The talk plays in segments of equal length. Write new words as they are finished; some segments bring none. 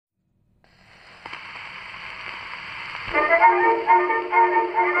And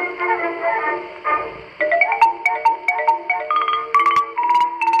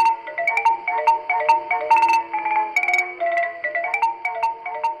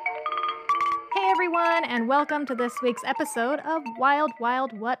welcome to this week's episode of Wild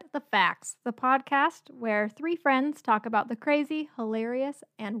Wild What the Facts, the podcast where three friends talk about the crazy, hilarious,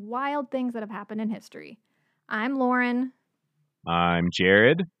 and wild things that have happened in history. I'm Lauren. I'm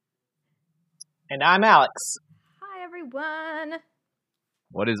Jared. And I'm Alex. Hi, everyone.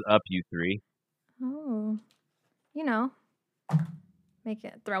 What is up, you three? Oh, you know,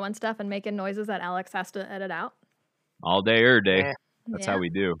 throwing stuff and making noises that Alex has to edit out. All day, every day. That's how we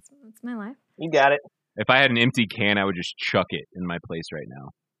do. That's my life. You got it. If I had an empty can, I would just chuck it in my place right now.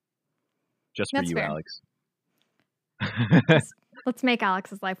 Just for That's you, fair. Alex. Let's make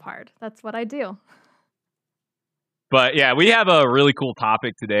Alex's life hard. That's what I do. But yeah, we have a really cool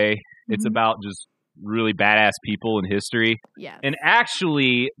topic today. It's about just really badass people in history. Yeah. And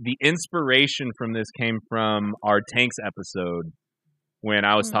actually, the inspiration from this came from our Tanks episode when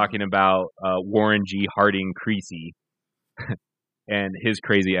I was talking about Warren G. Harding Creasy. And his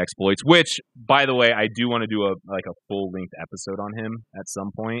crazy exploits, which, by the way, I do want to do a full-length episode on him at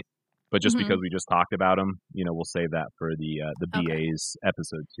some point. But just because we just talked about him, we'll save that for the BA's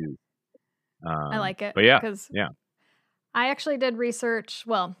episode 2. I like it. But yeah, I actually did research.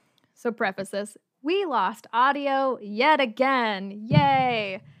 Well, so preface this. We lost audio yet again.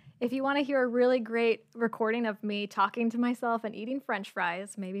 Yay! If you want to hear a really great recording of me talking to myself and eating French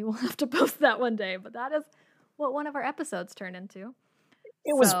fries, maybe we'll have to post that one day. But that is what one of our episodes turned into.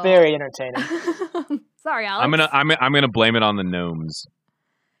 It was very entertaining. Sorry, Alex. I'm gonna blame it on the gnomes.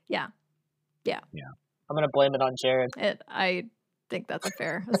 Yeah. I'm gonna blame it on Jared. I think that's a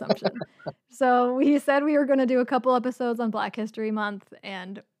fair assumption. So we said we were going to do a couple episodes on Black History Month,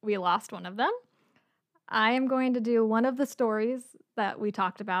 and we lost one of them. I am going to do one of the stories that we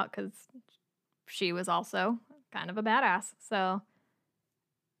talked about because she was also kind of a badass. So.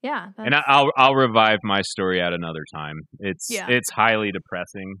 Yeah, and I'll revive my story at another time. It's highly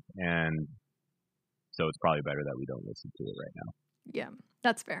depressing, and so it's probably better that we don't listen to it right now. Yeah,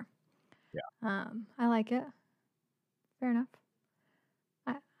 that's fair. Yeah, I like it. Fair enough.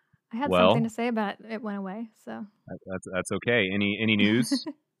 I had something to say, but it went away. So that's okay. Any news?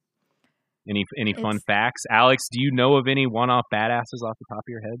 any fun facts? Alex, do you know of any one-off badasses off the top of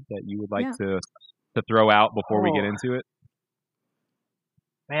your head that you would like to throw out before we get into it?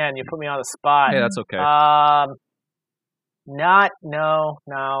 Man, you put me on the spot. Hey, that's okay. No, I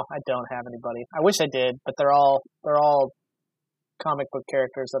don't have anybody. I wish I did, but they're all comic book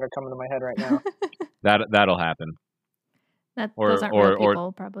characters that are coming to my head right now. That'll happen. Those aren't real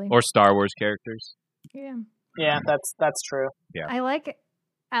people, probably. Or Star Wars characters. Yeah, that's true. Yeah. I like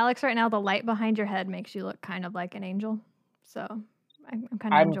Alex right now. The light behind your head makes you look kind of like an angel. So I'm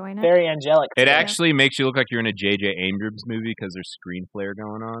kind of enjoying it. Very angelic. It actually makes you look like you're in a J.J. Abrams movie because there's screen flare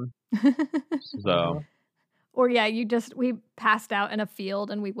going on. So, or we passed out in a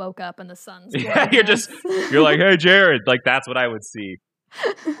field and we woke up and the sun's. Yeah, you're like, hey Jared, like that's what I would see.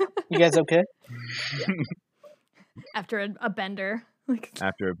 You guys okay? Yeah. After a bender.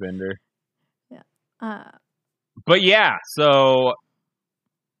 After a bender. Yeah. But yeah, so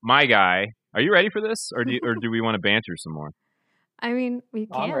my guy, are you ready for this, or do we want to banter some more? I mean, we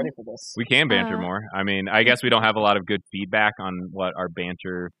can. I'm ready for this. We can banter more. I mean, I guess we don't have a lot of good feedback on what our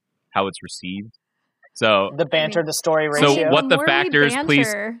banter, how it's received. So the banter to story ratio. So what the factors,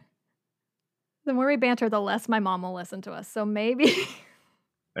 please. The more we banter, the less my mom will listen to us. So maybe.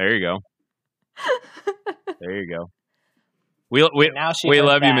 There you go. There you go. We love you,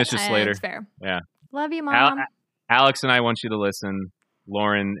 Mrs. Slater. That's fair. Yeah. Love you, Mom. Alex and I want you to listen.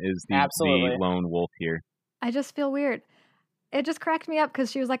 Lauren is the lone wolf here. I just feel weird. It just cracked me up because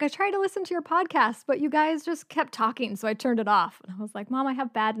she was like, I tried to listen to your podcast, but you guys just kept talking, so I turned it off. And I was like, Mom, I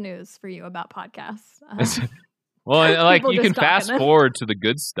have bad news for you about podcasts. Well, like you can fast forward to the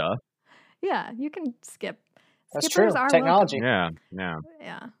good stuff. Yeah, you can skip. That's true. Technology. Welcome.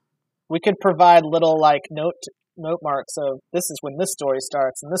 Yeah. We could provide little note marks of this is when this story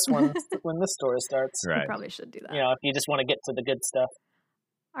starts and this one when this story starts. Right. We probably should do that. If you just want to get to the good stuff.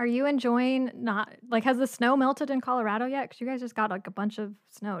 Are you enjoying has the snow melted in Colorado yet? Because you guys just got a bunch of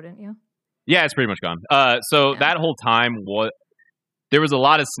snow, didn't you? Yeah, it's pretty much gone. That whole time, there was a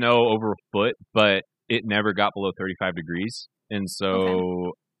lot of snow over a foot, but it never got below 35 degrees. And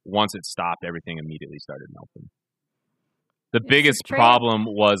so once it stopped, everything immediately started melting. The biggest problem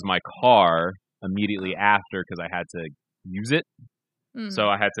was my car immediately after because I had to use it. So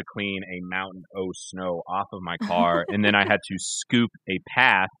I had to clean a mountain of snow off of my car, and then I had to scoop a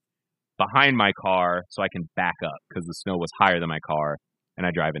path behind my car so I can back up because the snow was higher than my car, and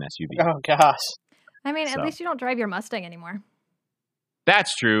I drive an SUV. Oh, gosh. I mean, at least you don't drive your Mustang anymore.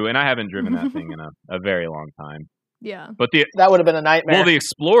 That's true, and I haven't driven that thing in a very long time. Yeah. But that would have been a nightmare. Well, the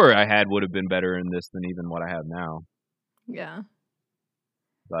Explorer I had would have been better in this than even what I have now. Yeah.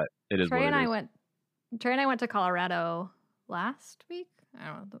 But it is Trey what it is. Trey and I went to Colorado last week. I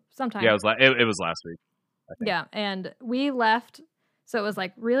don't know, sometime. Yeah, it was last week, I think. Yeah, and we left, so it was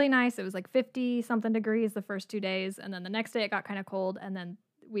like really nice. It was like 50 something degrees the first 2 days, and then the next day it got kind of cold, and then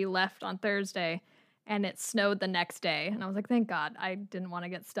we left on Thursday, and it snowed the next day, and I was like, thank God, I didn't want to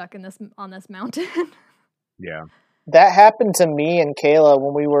get stuck on this mountain. Yeah. That happened to me and Kayla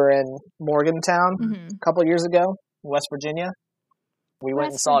when we were in Morgantown a couple of years ago, West Virginia. We went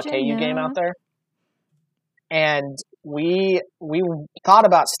and saw a KU game out there. And we thought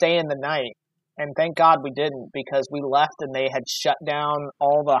about staying the night, and thank God we didn't, because we left and they had shut down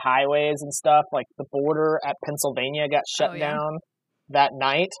all the highways and stuff. Like the border at Pennsylvania got shut down that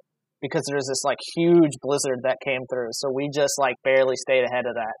night because there was this like huge blizzard that came through. So we just like barely stayed ahead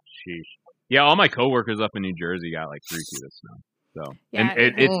of that. Sheesh. Yeah, all my coworkers up in New Jersey got like 3 feet of snow. So yeah, and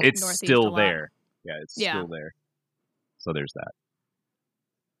it's still there. Yeah, it's still there. So there's that.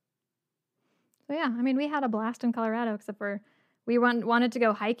 So yeah, I mean, we had a blast in Colorado, except for we wanted to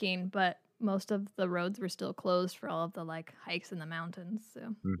go hiking, but most of the roads were still closed for all of the like hikes in the mountains. So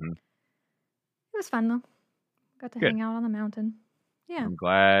it was fun though. Got to hang out on the mountain. Yeah, I'm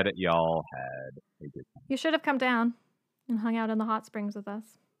glad y'all had a good time. You should have come down and hung out in the hot springs with us.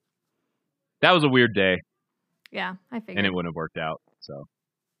 That was a weird day. Yeah, I figured. And it wouldn't have worked out. So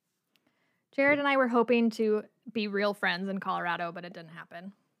Jared and I were hoping to be real friends in Colorado, but it didn't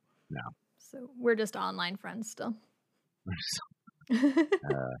happen. No. So we're just online friends still.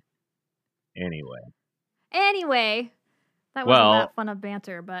 Anyway, that wasn't that fun of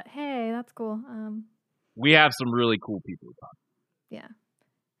banter, but hey, that's cool. We have some really cool people to talk to. Yeah.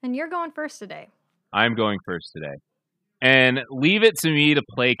 And you're going first today. I'm going first today. And leave it to me to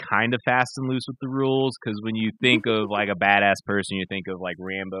play kind of fast and loose with the rules, because when you think of like a badass person, you think of like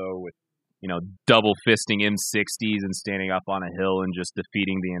Rambo with, double fisting M60s and standing up on a hill and just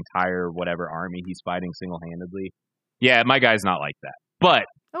defeating the entire whatever army he's fighting single-handedly. Yeah, my guy's not like that. But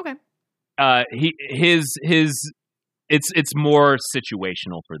okay. It's more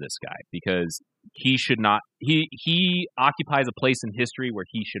situational for this guy, because he should not he occupies a place in history where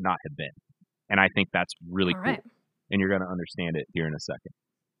he should not have been. And I think that's really cool. Right. And you're going to understand it here in a second.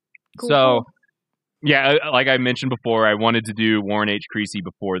 Cool. So, yeah, like I mentioned before, I wanted to do Warren H. Creasy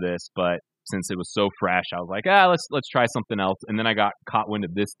before this, but since it was so fresh, I was like, let's try something else. And then I got caught wind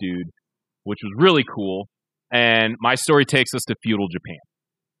of this dude, which was really cool. And my story takes us to feudal Japan.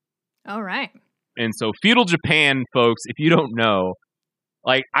 All right. And so feudal Japan, folks, if you don't know,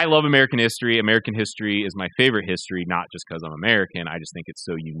 like, I love American history. American history is my favorite history, not just because I'm American. I just think it's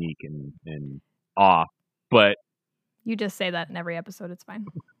so unique and off. But you just say that in every episode. It's fine.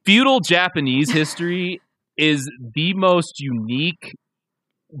 Feudal Japanese history is the most unique,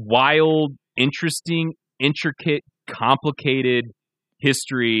 wild, interesting, intricate, complicated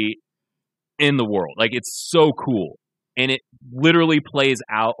history in the world. Like, it's so cool. And it literally plays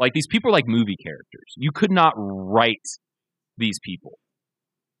out like these people are like movie characters. You could not write these people.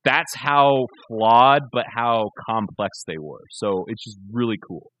 That's how flawed, but how complex they were. So it's just really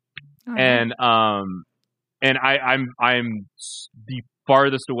cool. And I'm the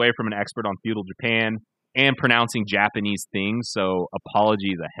farthest away from an expert on feudal Japan and pronouncing Japanese things, so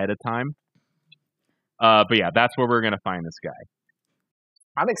apologies ahead of time. But yeah, that's where we're gonna find this guy.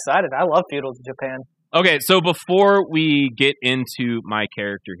 I'm excited. I love feudal Japan. Okay, so before we get into my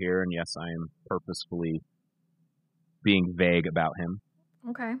character here, and yes, I am purposefully being vague about him.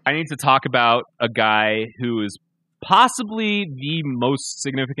 Okay. I need to talk about a guy who is possibly the most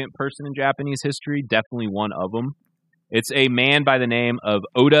significant person in Japanese history, definitely one of them. It's a man by the name of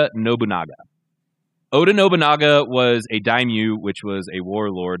Oda Nobunaga. Oda Nobunaga was a daimyo, which was a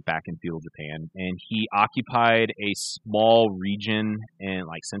warlord back in feudal Japan, and he occupied a small region in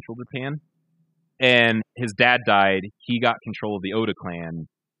like central Japan. And his dad died. He got control of the Oda clan,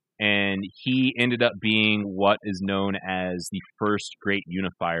 and he ended up being what is known as the first great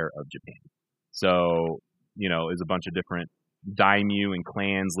unifier of Japan. So, it was a bunch of different daimyo and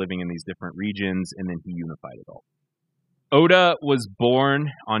clans living in these different regions, and then he unified it all. Oda was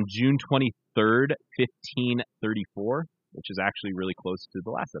born on June 23rd, 1534, which is actually really close to the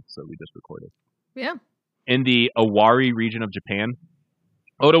last episode we just recorded. Yeah. In the Owari region of Japan.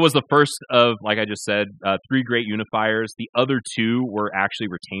 Oda was the first of, like I just said, 3 great unifiers. The other 2 were actually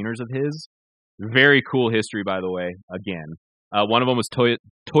retainers of his. Very cool history, by the way, again. One of them was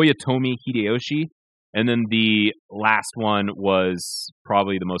Toyotomi Hideyoshi. And then the last one was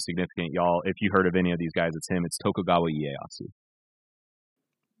probably the most significant, y'all. If you heard of any of these guys, it's him. It's Tokugawa Ieyasu.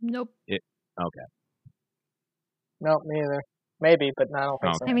 Nope. Okay. Nope, me either. Maybe, but I don't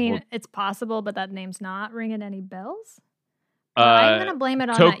think so. I mean, it's possible, but that name's not ringing any bells. Well, I'm going to blame it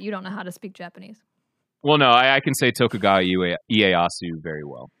on that you don't know how to speak Japanese. Well, no, I can say Tokugawa Ieyasu very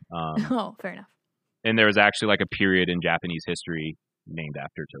well. Oh, fair enough. And there was actually like a period in Japanese history named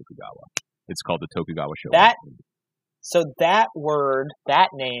after Tokugawa. It's called the Tokugawa Showa. So that word, that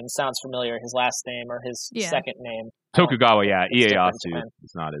name sounds familiar. His last name or his second name. Tokugawa, yeah. Ieyasu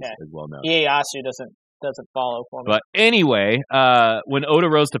is not as well known. Ieyasu doesn't follow for me. But anyway, when Oda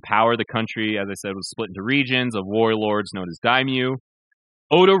rose to power, the country, as I said, was split into regions of warlords known as daimyo.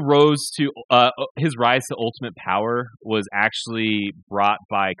 Oda rose to his rise to ultimate power was actually brought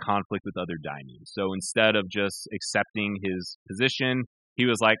by conflict with other daimyo. So instead of just accepting his position, he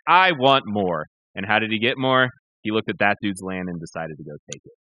was like, I want more. And how did he get more? He looked at that dude's land and decided to go take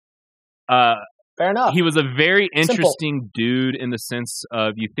it. Fair enough. He was a very interesting dude in the sense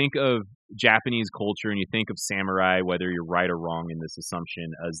of, you think of Japanese culture and you think of samurai, whether you're right or wrong in this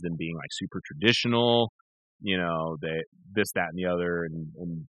assumption, as them being like super traditional, you know, this, that, and the other,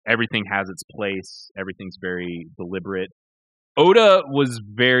 and everything has its place. Everything's very deliberate. Oda was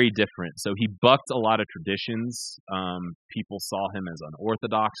very different. So he bucked a lot of traditions. People saw him as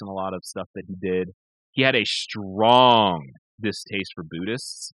unorthodox in a lot of stuff that he did. He had a strong distaste for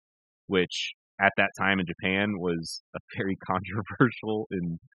Buddhists, which at that time in Japan was a very controversial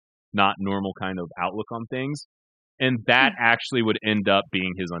and not normal kind of outlook on things. And that actually would end up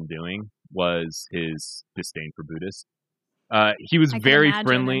being his undoing, was his disdain for Buddhists. He was very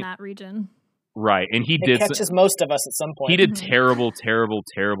friendly in that region. Right, and it catches most of us at some point. He did terrible, terrible,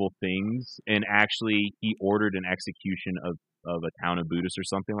 terrible things, and actually he ordered an execution of a town of Buddhists or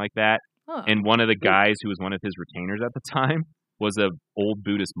something like that. Huh. And one of the guys who was one of his retainers at the time was an old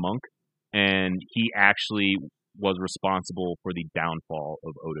Buddhist monk, and he actually was responsible for the downfall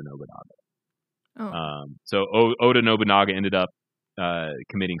of Oda Nobunaga. So Oda Nobunaga ended up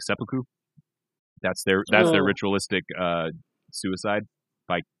committing seppuku. That's their ritualistic suicide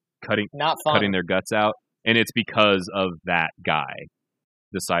by cutting their guts out, and it's because of that guy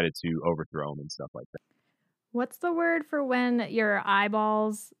decided to overthrow him and stuff like that. What's the word for when your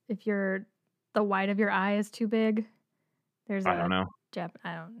eyeballs, if the white of your eye is too big? I don't know.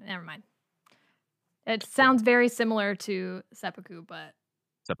 Never mind. It sounds very similar to seppuku, but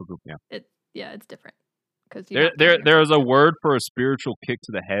seppuku, yeah. It's different. Because there is a word for a spiritual kick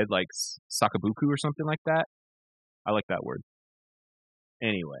to the head, like sakabuku or something like that. I like that word.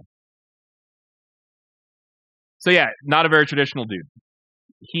 Anyway. So yeah, not a very traditional dude.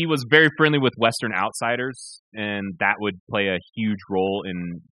 He was very friendly with Western outsiders, and that would play a huge role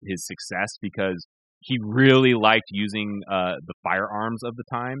in his success because he really liked using the firearms of the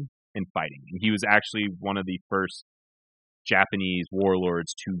time in fighting. And he was actually one of the first Japanese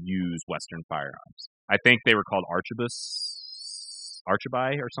warlords to use Western firearms. I think they were called archibai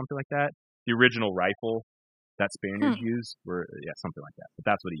or something like that. The original rifle that Spaniards used were something like that. But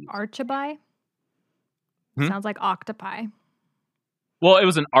that's what he used. Archibai? Sounds like octopi. Well, it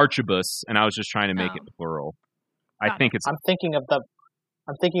was an arquebus, and I was just trying to make it plural. I'm thinking of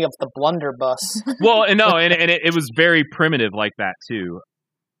the blunderbuss. Well, no, and it was very primitive like that too.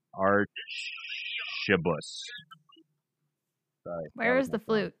 Arquebus. Sorry, where is the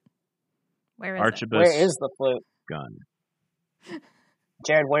flute? Where is Archibus it? Where is the flute? Gun.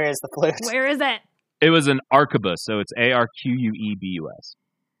 Jared, where is the flute? Where is it? It was an arquebus, so it's Arquebus.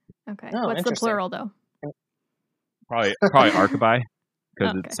 Okay. What's the plural though? Probably archibai,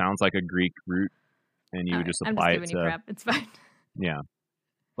 because it sounds like a Greek root, and you would just apply it to. You crap. It's fine. Yeah,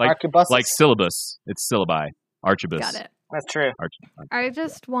 like syllabus. It's syllabi. Archibus. Got it. That's true. I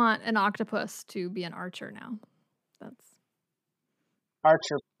just want an octopus to be an archer now. That's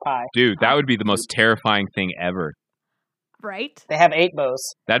archer pie. Dude, that would be the most terrifying thing ever. Right? They have 8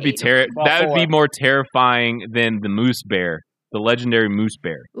 bows. That'd be that would be more terrifying than the moose bear, the legendary moose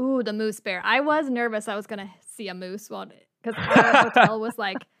bear. Ooh, the moose bear. I was nervous I was going to see a moose because our hotel was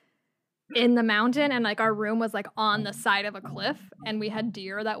like in the mountain, and like our room was like on the side of a cliff, and we had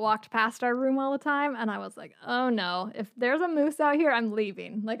deer that walked past our room all the time, and I was like, oh no, if there's a moose out here, I'm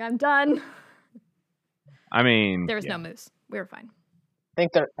leaving. Like, I'm done. I mean, there was no moose. We were fine. I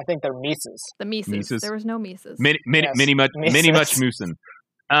think they're Mises. The Mises. There was no Mises. Many much moosin'.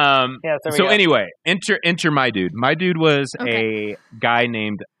 So anyway, enter my dude. My dude was a guy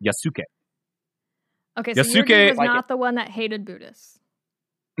named Yasuke. Okay, so your dude was not the one that hated Buddhists.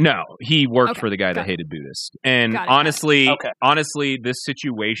 No, he worked for the guy that hated Buddhists. And honestly, this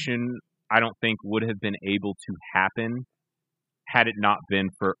situation, I don't think would have been able to happen had it not been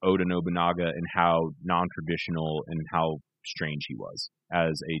for Oda Nobunaga and how non-traditional and how strange he was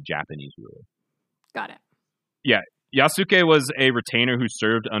as a Japanese ruler. Got it. Yeah. Yasuke was a retainer who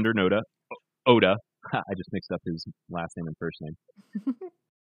served under Oda. I just mixed up his last name and first name.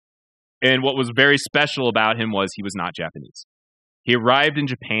 And what was very special about him was he was not Japanese. He arrived in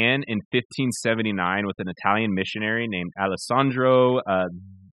Japan in 1579 with an Italian missionary named Alessandro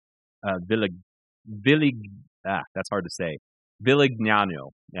that's hard to say.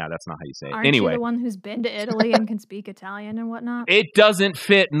 Vilignano. Yeah, that's not how you say it. Aren't you the one who's been to Italy and can speak Italian and whatnot? It doesn't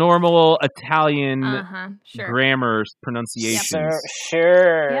fit normal Italian grammar pronunciations. Yep.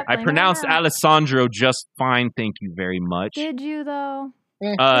 Sure. Yep, I pronounced Alessandro just fine, thank you very much. Did you, though?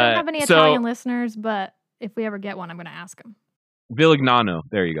 We don't have any Italian listeners, but if we ever get one, I'm going to ask him. Vilignano.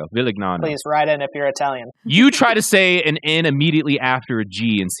 There you go. Vilignano. Please write in if you're Italian. You try to say an N immediately after a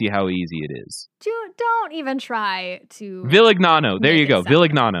G and see how easy it is. Don't even try to... Vilignano. There you go.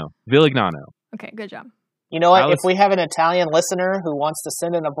 Vilignano. Vilignano. Okay, good job. You know what? If we have an Italian listener who wants to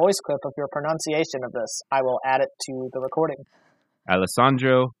send in a voice clip of your pronunciation of this, I will add it to the recording.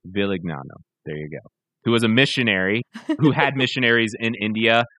 Alessandro Vilignano. There you go. Who was a missionary, who had missionaries in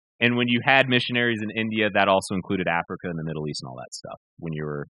India. And when you had missionaries in India, that also included Africa and the Middle East and all that stuff when you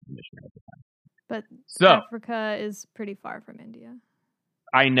were a missionary at the time. But Africa is pretty far from India.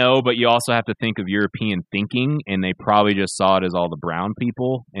 I know, but you also have to think of European thinking, and they probably just saw it as all the brown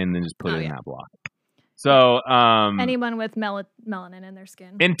people and then just put it in that block. So anyone with melanin in their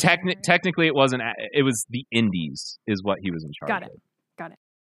skin. And technically it wasn't. It was the Indies is what he was in charge of. Got it.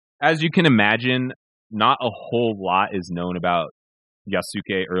 As you can imagine, not a whole lot is known about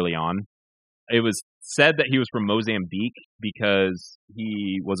Yasuke early on. It was said that he was from Mozambique because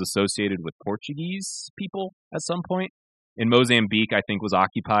he was associated with Portuguese people at some point. And Mozambique, I think, was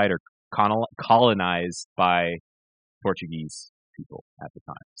occupied or colonized by Portuguese people at the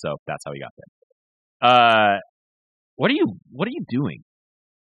time. So that's how he got there. What are you doing?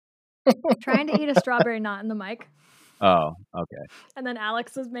 Trying to eat a strawberry knot in the mic. Oh, okay. And then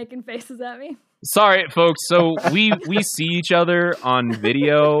Alex was making faces at me. Sorry, folks. So we see each other on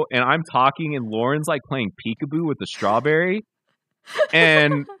video, and I'm talking, and Lauren's like playing peekaboo with the strawberry,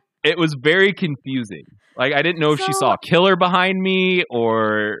 and it was very confusing. Like I didn't know if she saw a killer behind me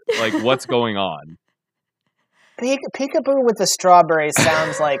or like what's going on. Peekaboo with the strawberry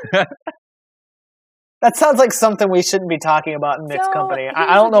sounds like that sounds like something we shouldn't be talking about in mixed company.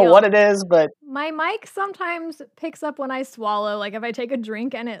 I don't know what it is, but my mic sometimes picks up when I swallow. Like if I take a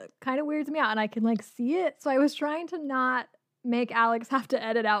drink and it kind of weirds me out and I can like see it. So I was trying to not make Alex have to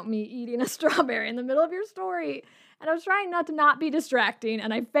edit out me eating a strawberry in the middle of your story. And I was trying not be distracting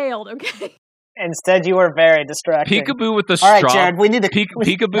and I failed, okay? Instead, you were very distracting. Peekaboo with the All right, Jared, we need to...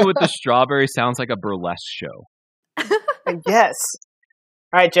 Peekaboo with the strawberry sounds like a burlesque show. Yes.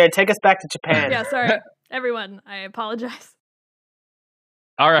 All right, Jared, take us back to Japan. Yeah, sorry. Everyone, I apologize.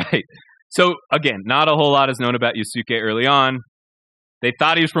 All right. So, again, not a whole lot is known about Yasuke early on. They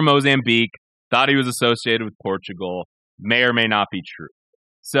thought he was from Mozambique, thought he was associated with Portugal, may or may not be true.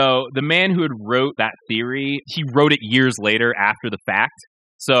 So, the man who had wrote that theory, he wrote it years later after the fact.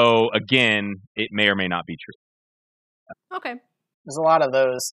 So, again, it may or may not be true. Okay. There's a lot of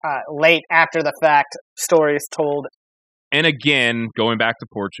those late after the fact stories told. And again, going back to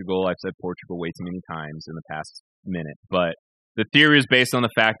Portugal, I've said Portugal way too many times in the past minute, but the theory is based on the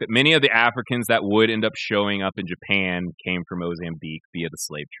fact that many of the Africans that would end up showing up in Japan came from Mozambique via the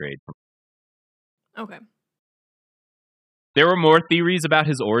slave trade. Okay. There were more theories about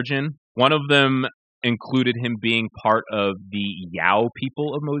his origin. One of them included him being part of the Yao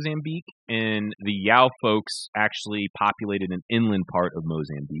people of Mozambique, and the Yao folks actually populated an inland part of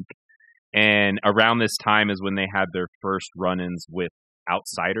Mozambique. And around this time is when they had their first run-ins with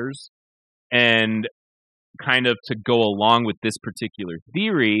outsiders. And kind of to go along with this particular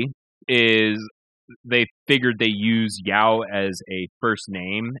theory is they figured they use Yao as a first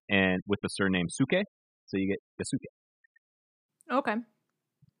name and with the surname Suke. So you get Yasuke. Okay.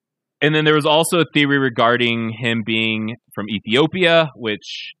 And then there was also a theory regarding him being from Ethiopia,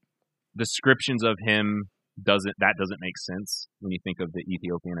 which descriptions of him doesn't make sense when you think of the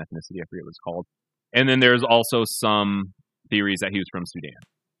Ethiopian ethnicity. I forget what it's called. And then there's also some theories that he was from Sudan.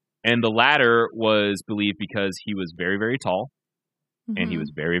 And the latter was believed because he was very, very tall and he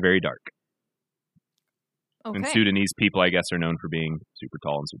was very, very dark. Okay. And Sudanese people, I guess, are known for being super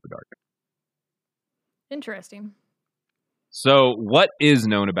tall and super dark. Interesting. So what is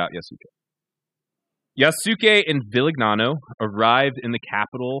known about Yasuke? Yasuke and Villagnano arrived in the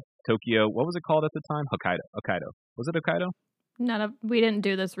capital, Tokyo. What was it called at the time? Hokkaido. Was it Hokkaido? We didn't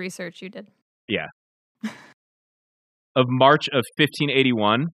do this research. You did. Yeah. Of March of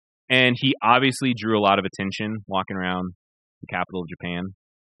 1581, and he obviously drew a lot of attention walking around the capital of Japan,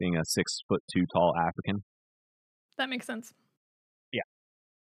 being a 6'2" tall African. That makes sense. Yeah.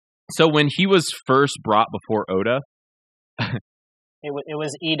 So when he was first brought before Oda, it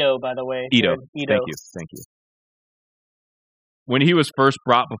was Ito, by the way. Ito. Thank you. When he was first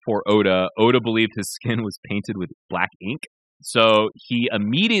brought before Oda believed his skin was painted with black ink. So he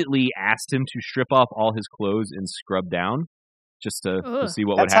immediately asked him to strip off all his clothes and scrub down just to see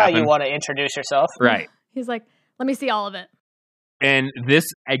what would happen. That's how you want to introduce yourself. Right. He's like, let me see all of it. And this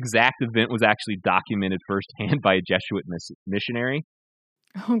exact event was actually documented firsthand by a Jesuit missionary.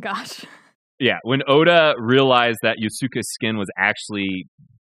 Oh, gosh. Yeah. When Oda realized that Yasuke's skin was actually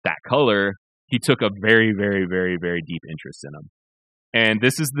that color, he took a very, very, very, very deep interest in him. And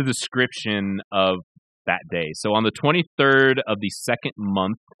this is the description of that day. So on the 23rd of the second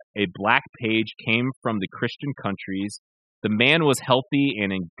month, a black page came from the Christian countries. The man was healthy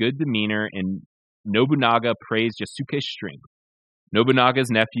and in good demeanor, and Nobunaga praised Yasuke's strength. Nobunaga's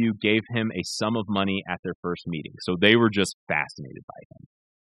nephew gave him a sum of money at their first meeting. So they were just fascinated by him.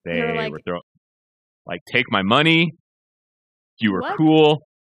 They were throwing, take my money. You were cool.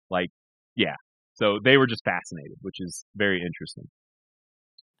 Yeah. So they were just fascinated, which is very interesting.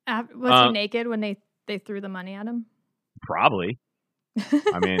 Was he naked when they threw the money at him? Probably.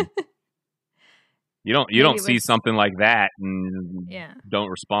 I mean, you don't see something like that and don't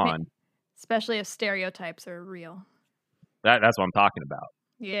respond. Especially if stereotypes are real. That's what I'm talking about.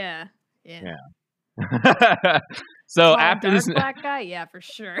 Yeah. So after this black guy, yeah, for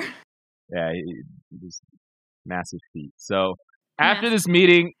sure. Yeah, just massive feet. So after this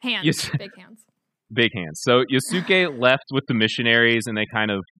meeting, big hands. Big hands. So Yasuke left with the missionaries, and they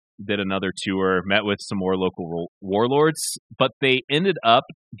kind of did another tour, met with some more local warlords, but they ended up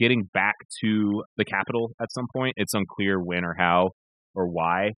getting back to the capital at some point. It's unclear when or how or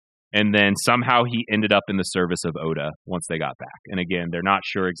why. And then somehow he ended up in the service of Oda once they got back. And again, they're not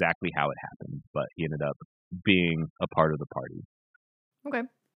sure exactly how it happened, but he ended up being a part of the party. Okay.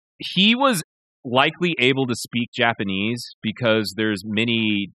 He was likely able to speak Japanese because there's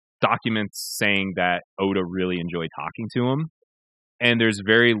many documents saying that Oda really enjoyed talking to him. And there's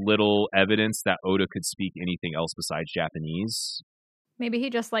very little evidence that Oda could speak anything else besides Japanese. Maybe he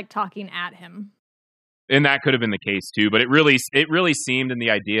just liked talking at him. And that could have been the case too, but it really seemed, and the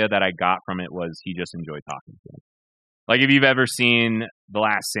idea that I got from it was he just enjoyed talking to him. Like if you've ever seen The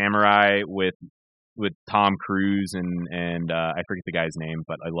Last Samurai with Tom Cruise and I forget the guy's name,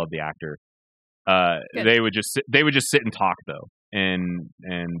 but I love the actor. They would just sit and talk though, and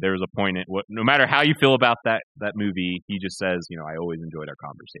there was a point no matter how you feel about that movie, he just says, I always enjoyed our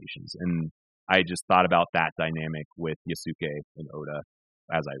conversations, and I just thought about that dynamic with Yasuke and Oda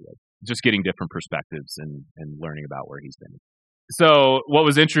as I read. Just getting different perspectives and learning about where he's been. So what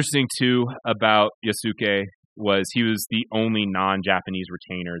was interesting too about Yasuke was he was the only non-Japanese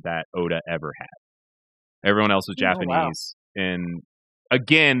retainer that Oda ever had. Everyone else was Japanese. Wow. And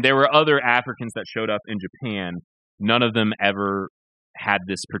again, there were other Africans that showed up in Japan. None of them ever had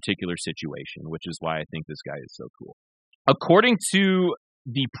this particular situation, which is why I think this guy is so cool. According to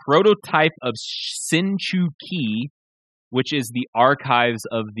the prototype of Shinchu-ki, which is the archives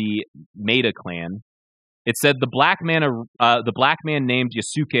of the Maeda clan, it said the black man named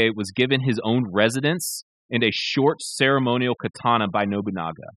Yasuke was given his own residence and a short ceremonial katana by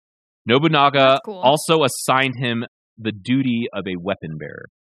Nobunaga. Nobunaga also assigned him the duty of a weapon bearer.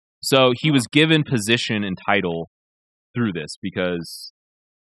 So he was given position and title through this because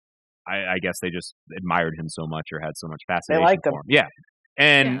I guess they just admired him so much or had so much fascination for him. Yeah.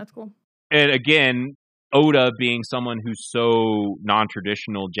 And that's cool. And again, Oda being someone who's so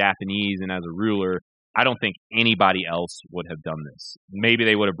non-traditional Japanese and as a ruler, I don't think anybody else would have done this. Maybe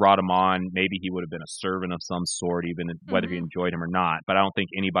they would have brought him on. Maybe he would have been a servant of some sort, even whether he enjoyed him or not. But I don't think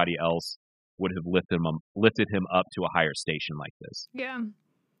anybody else would have lifted him up to a higher station like this. Yeah.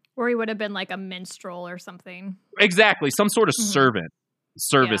 Or he would have been like a minstrel or something. Exactly. Some sort of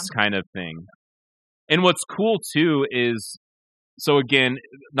service kind of thing. And what's cool too is, so again,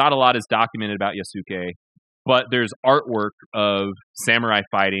 not a lot is documented about Yasuke, but there's artwork of samurai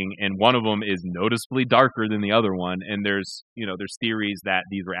fighting, and one of them is noticeably darker than the other one. And there's theories that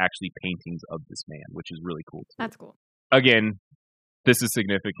these were actually paintings of this man, which is really cool too. That's cool. Again, this is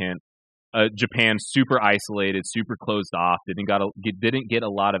significant. Japan super isolated, super closed off. Didn't get a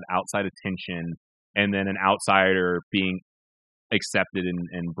lot of outside attention, and then an outsider being accepted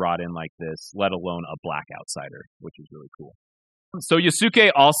and brought in like this, let alone a black outsider, which is really cool. So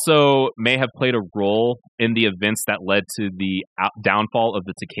Yasuke also may have played a role in the events that led to the downfall of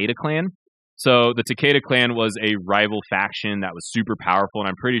the Takeda clan. So the Takeda clan was a rival faction that was super powerful, and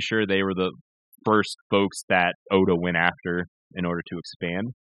I'm pretty sure they were the first folks that Oda went after in order to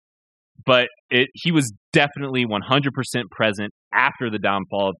expand. But he was definitely 100% present after the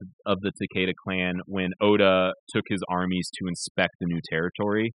downfall of the Takeda clan when Oda took his armies to inspect the new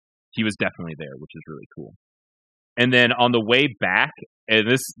territory. He was definitely there, which is really cool. And then on the way back, and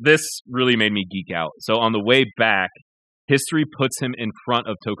this really made me geek out. So on the way back, history puts him in front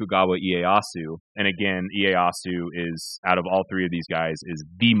of Tokugawa Ieyasu. And again, Ieyasu is, out of all three of these guys, is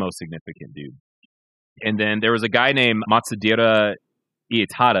the most significant dude. And then there was a guy named Matsudaira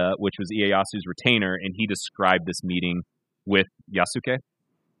Ietada, which was Ieyasu's retainer, and he described this meeting with Yasuke.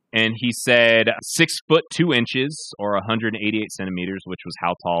 And he said 6'2", or 188 centimeters, which was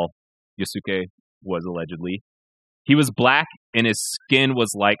how tall Yasuke was allegedly. He was black, and his skin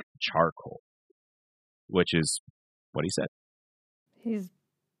was like charcoal, which is what he said. He's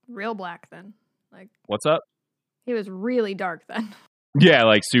real black then. Like, what's up? He was really dark then. Yeah,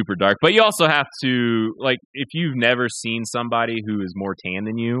 like super dark. But you also have to, like, if you've never seen somebody who is more tan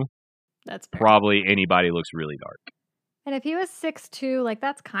than you, that's fair. Probably anybody looks really dark. And if he was 6'2", like,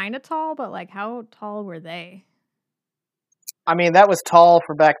 that's kind of tall, but, like, how tall were they? I mean, that was tall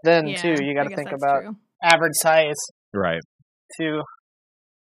for back then, too. You got to think about average size. Right. Too.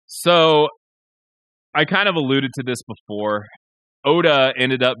 So, I kind of alluded to this before. Oda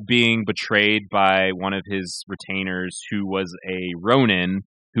ended up being betrayed by one of his retainers who was a Ronin,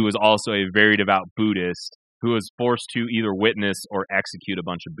 who was also a very devout Buddhist, who was forced to either witness or execute a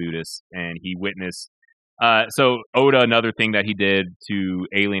bunch of Buddhists. And he witnessed. So Oda, another thing that he did to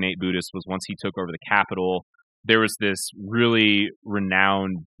alienate Buddhists was once he took over the capital, there was this really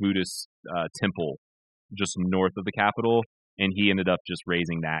renowned Buddhist temple just north of the capital. And he ended up just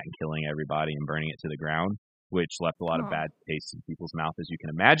razing that and killing everybody and burning it to the ground, which left a lot of bad taste in people's mouth, as you can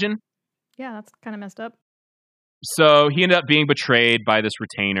imagine. Yeah, that's kind of messed up. So he ended up being betrayed by this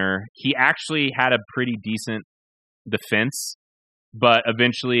retainer. He actually had a pretty decent defense, but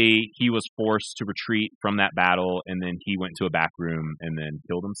eventually he was forced to retreat from that battle, and then he went to a back room and then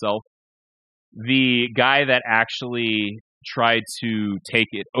killed himself. The guy that actually tried to take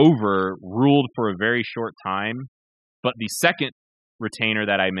it over ruled for a very short time, but the second retainer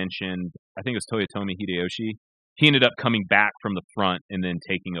that I mentioned, I think it was Toyotomi Hideyoshi, he ended up coming back from the front and then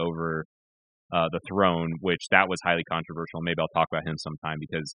taking over the throne, which that was highly controversial. Maybe I'll talk about him sometime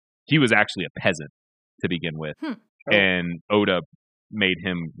because he was actually a peasant to begin with. And Oda made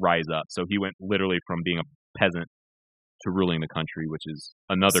him rise up. So he went literally from being a peasant to ruling the country, which is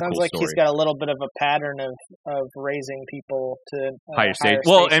another cool story. Sounds like he's got a little bit of a pattern of raising people to higher stage.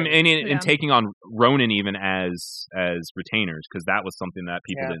 Well, and taking on Ronin even as retainers, because that was something that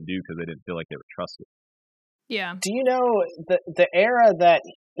people didn't do because they didn't feel like they were trusted. Yeah. Do you know the era that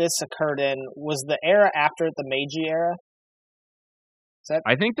this occurred in was the era after the Meiji era?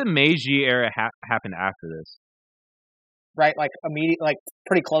 I think the Meiji era happened after this. Right, like like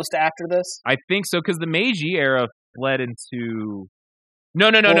pretty close to after this. I think so, because the Meiji era fled into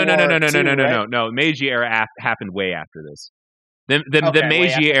no. Meiji era happened way after this. The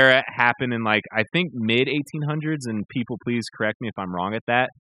Meiji era happened in like I think mid 1800s, and people please correct me if I'm wrong at that,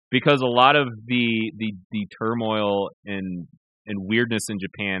 because a lot of the turmoil and weirdness in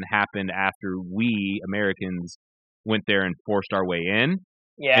Japan happened after we Americans went there and forced our way in.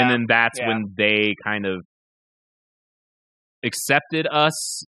 Yeah, and then that's when they kind of accepted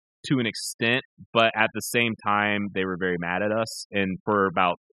us to an extent, but at the same time, they were very mad at us. And for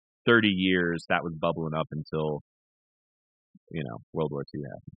about 30 years, that was bubbling up until, World War II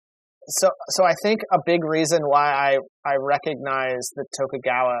happened. So I think a big reason why I recognize the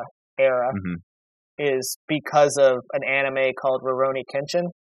Tokugawa era is because of an anime called Rurouni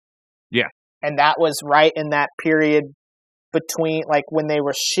Kenshin. Yeah. And that was right in that period between, like, when they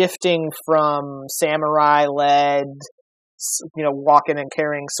were shifting from samurai-led, walking and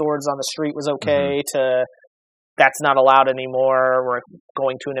carrying swords on the street was okay to that's not allowed anymore. We're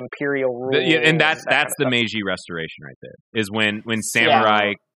going to an imperial rule. And that's the Meiji Restoration right there. Is when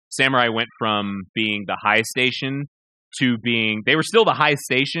samurai went from being the high station to being, they were still the high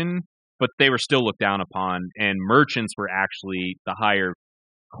station, but they were still looked down upon. And merchants were actually the higher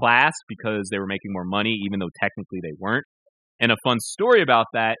class because they were making more money, even though technically they weren't. And a fun story about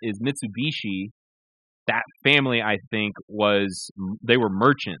that is Mitsubishi. That family, I think, they were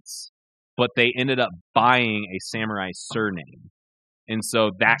merchants, but they ended up buying a samurai surname. And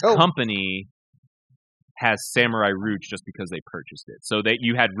so that company has samurai roots just because they purchased it. So that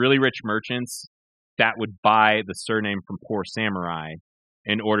you had really rich merchants that would buy the surname from poor samurai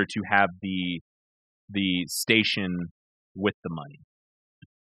in order to have the station with the money.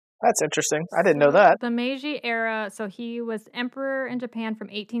 That's interesting. I didn't know that. The Meiji era, so he was emperor in Japan from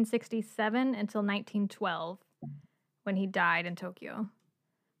 1867 until 1912 when he died in Tokyo.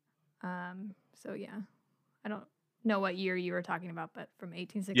 So yeah, I don't know what year you were talking about, but from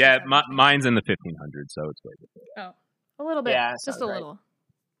 1867. Yeah, mine's in the 1500s, so it's way different. Oh, a little bit, yeah, just a right. little.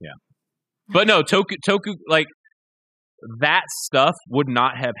 Yeah, but no, Toku, like that stuff would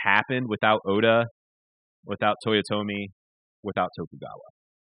not have happened without Oda, without Toyotomi, without Tokugawa.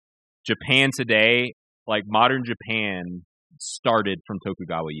 Japan today, like modern Japan, started from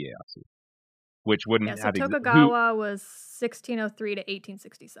Tokugawa Ieyasu, which wouldn't have. Tokugawa was 1603 to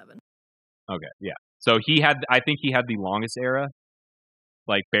 1867. Okay, yeah. So I think he had the longest era,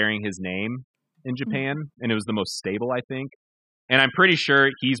 like bearing his name in Japan, and it was the most stable, I think. And I'm pretty sure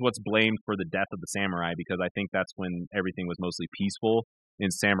he's what's blamed for the death of the samurai, because I think that's when everything was mostly peaceful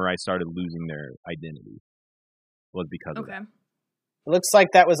and samurai started losing their identity. Was because of that. Looks like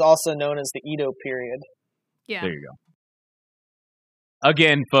that was also known as the Edo period. Yeah. There you go.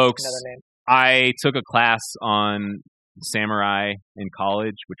 Again, folks, I took a class on samurai in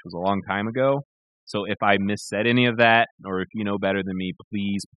college, which was a long time ago. So if I missaid any of that, or if you know better than me,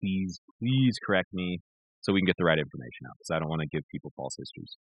 please, please, please correct me so we can get the right information out, because I don't want to give people false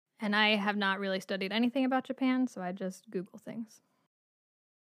histories. And I have not really studied anything about Japan, so I just Google things.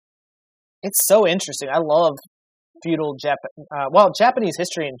 It's so interesting. I love feudal Japanese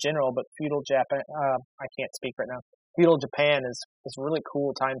history in general, but feudal Japan, I can't speak right now. Feudal Japan is a really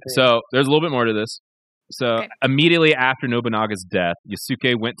cool time period. So there's a little bit more to this. So immediately after Nobunaga's death,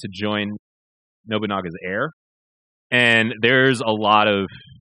 Yasuke went to join Nobunaga's heir. And there's a lot of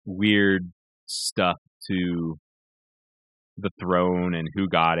weird stuff to the throne and who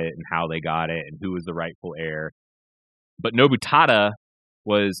got it and how they got it and who was the rightful heir. But Nobutada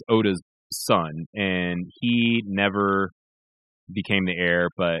was Oda's son, and he never became the heir,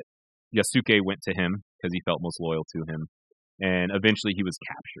 but Yasuke went to him because he felt most loyal to him, and eventually he was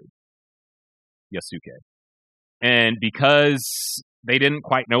captured, Yasuke. And because they didn't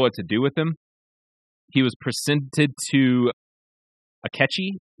quite know what to do with him, he was presented to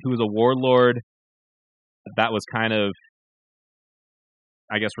Akechi, who was a warlord that was kind of,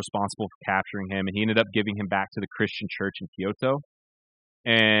 I guess, responsible for capturing him, and he ended up giving him back to the Christian church in Kyoto.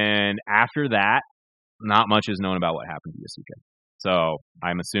 And after that, not much is known about what happened to Yasuke. So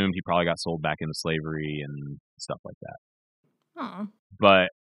I'm assumed he probably got sold back into slavery and stuff like that. Aww. But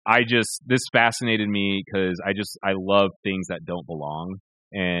this fascinated me because I love things that don't belong.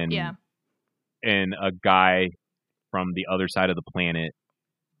 And a guy from the other side of the planet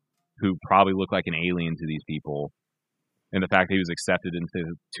who probably looked like an alien to these people, and the fact that he was accepted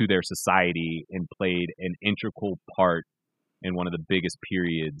into their society and played an integral part in one of the biggest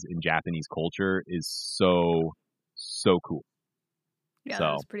periods in Japanese culture is so cool. Yeah, so,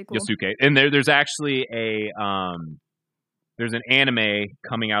 that's pretty cool. Yasuke. And there's actually there's an anime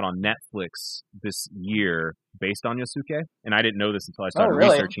coming out on Netflix this year based on Yasuke, and I didn't know this until I started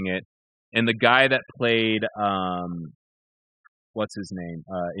researching it. And the guy that played what's his name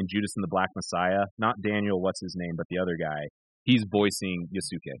in Judas and the Black Messiah, not Daniel, what's his name, but the other guy, he's voicing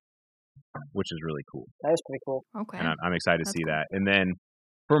Yasuke, which is really cool. That is pretty cool. Okay. And I'm excited to see that. And then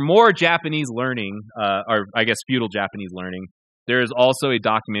for more Japanese learning, or I guess feudal Japanese learning, there is also a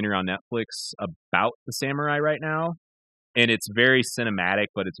documentary on Netflix about the samurai right now. And it's very cinematic,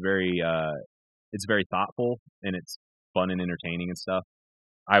 but it's very thoughtful, and it's fun and entertaining and stuff.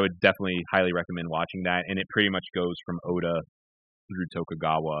 I would definitely highly recommend watching that. And it pretty much goes from Oda through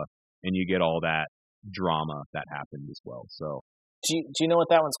Tokugawa, and you get all that drama that happened as well. So, do you know what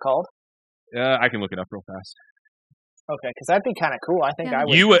that one's called? I can look it up real fast. Okay, because that'd be kind of cool. I think I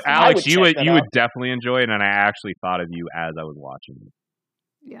would. You would, Alex. You would definitely enjoy it, and I actually thought of you as I was watching it.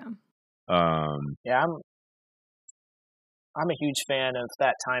 Yeah. Yeah, I'm a huge fan of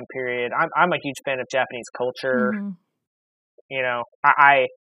that time period. I'm a huge fan of Japanese culture. Mm-hmm. You know, I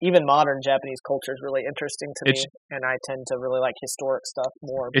even modern Japanese culture is really interesting to me, and I tend to really like historic stuff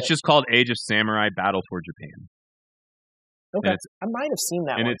more. It's just called Age of Samurai: Battle for Japan. Okay, I might have seen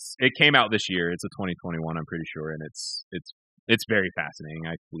that. And one. it came out this year. It's a 2021, I'm pretty sure, and it's very fascinating.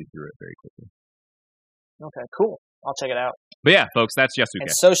 I flew through it very quickly. Okay, cool. I'll check it out. But yeah, folks, that's Yasuke.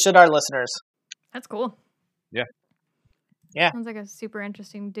 And so should our listeners. That's cool. Yeah. Yeah. Sounds like a super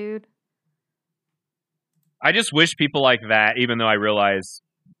interesting dude. I just wish people like that, even though I realize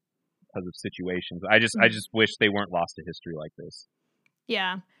because of situations, I just wish they weren't lost to history like this.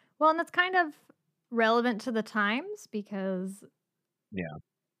 Yeah. Well, and that's kind of relevant to the times because Yeah.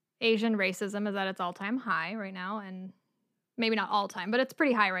 Asian racism is at its all-time high right now, and maybe not all time, but it's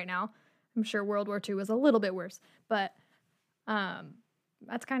pretty high right now. I'm sure World War II was a little bit worse, but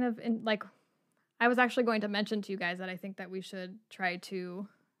that's kind of I was actually going to mention to you guys that I think that we should try to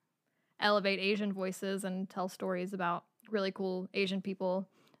elevate Asian voices and tell stories about really cool Asian people.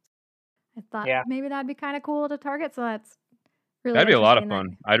 I thought maybe that'd be kind of cool to target, so that's really that'd be a lot of fun.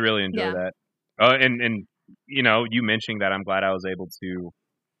 I'd really enjoy that. Oh, and you know, you mentioning that, I'm glad I was able to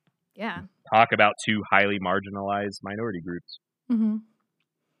talk about two highly marginalized minority groups. Mm-hmm.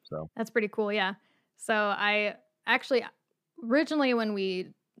 So that's pretty cool, yeah. So I actually, originally when we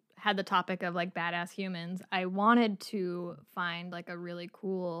had the topic of like badass humans, I wanted to find like a really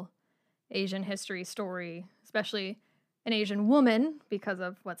cool Asian history story, especially an Asian woman because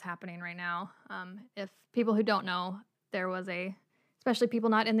of what's happening right now. If people who don't know, there was especially people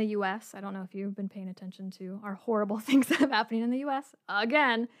not in the U.S., I don't know if you've been paying attention to our horrible things that are happening in the U.S.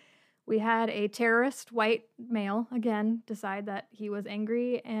 Again, we had a terrorist white male, again, decide that he was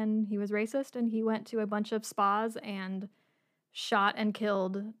angry and he was racist, and he went to a bunch of spas and shot and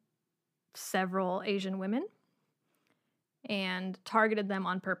killed several Asian women and targeted them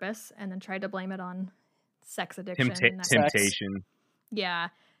on purpose and then tried to blame it on sex addiction. Temptation. Yeah.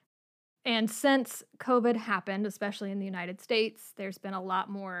 And since COVID happened, especially in the United States, there's been a lot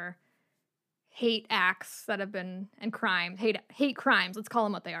more hate acts that have been, and crime, hate crimes, let's call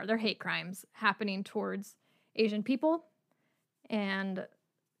them what they are. They're hate crimes happening towards Asian people, and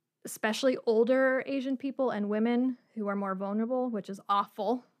especially older Asian people and women who are more vulnerable, which is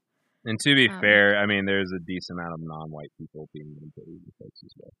awful. And to be fair, I mean, there's a decent amount of non-white people being into Asian folks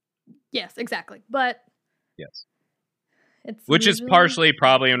as well. Yes, exactly. But yes. Which is partially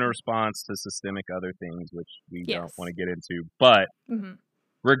probably in response to systemic other things, which we don't want to get into. But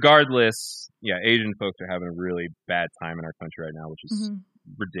regardless, Asian folks are having a really bad time in our country right now, which is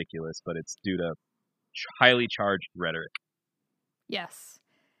ridiculous, but it's due to highly charged rhetoric. Yes.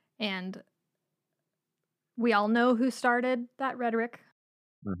 And we all know who started that rhetoric.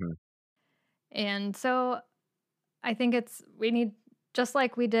 Mm-hmm. And so I think we need, just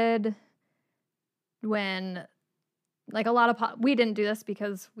like we did when... Like a lot of, we didn't do this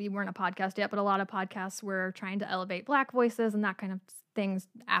because we weren't a podcast yet, but a lot of podcasts were trying to elevate Black voices and that kind of things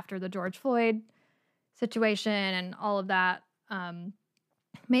after the George Floyd situation and all of that.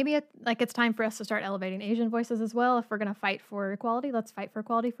 Maybe it's time for us to start elevating Asian voices as well. If we're going to fight for equality, let's fight for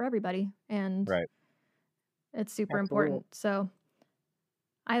equality for everybody. And it's super important. So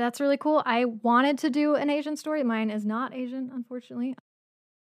that's really cool. I wanted to do an Asian story. Mine is not Asian, unfortunately,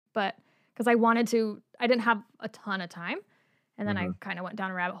 but because I didn't have a ton of time, and then I kind of went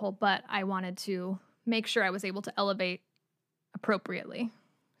down a rabbit hole, but I wanted to make sure I was able to elevate appropriately.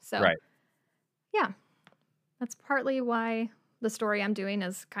 So, that's partly why the story I'm doing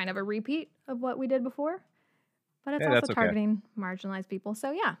is kind of a repeat of what we did before, but it's also targeting marginalized people.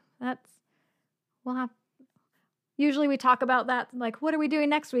 So usually we talk about that, like, what are we doing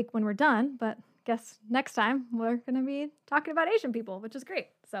next week when we're done? But guess next time we're going to be talking about Asian people, which is great.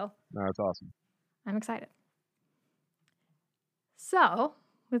 So that's awesome. I'm excited. So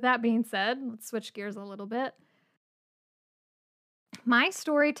with that being said, let's switch gears a little bit. My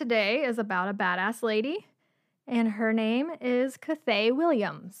story today is about a badass lady, and her name is Cathay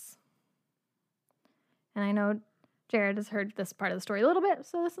Williams. And I know Jared has heard this part of the story a little bit,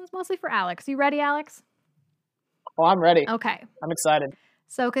 so this one's mostly for Alex. You ready, Alex? Oh, I'm ready. Okay. I'm excited.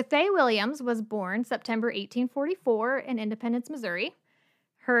 So Cathay Williams was born September 1844 in Independence, Missouri.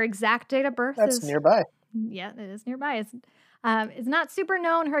 Her exact date of birth is nearby. Yeah, it is nearby. It's not super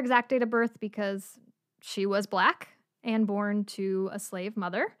known, her exact date of birth, because she was Black and born to a slave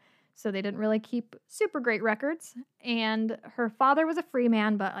mother. So they didn't really keep super great records. And her father was a free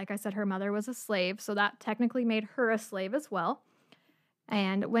man, but like I said, her mother was a slave. So that technically made her a slave as well.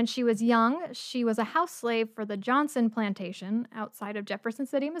 And when she was young, she was a house slave for the Johnson plantation outside of Jefferson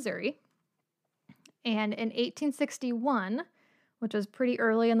City, Missouri. And in 1861, which was pretty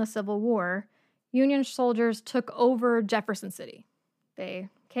early in the Civil War, Union soldiers took over Jefferson City. They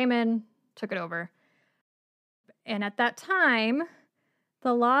came in, took it over. And at that time,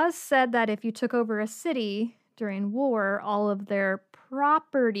 the laws said that if you took over a city during war, all of their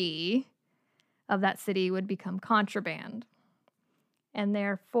property of that city would become contraband. And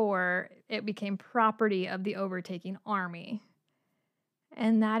therefore, it became property of the overtaking army.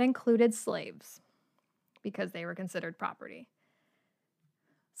 And that included slaves, because they were considered property.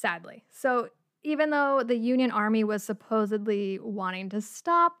 Sadly. So even though the Union Army was supposedly wanting to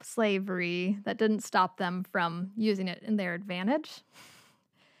stop slavery, that didn't stop them from using it in their advantage.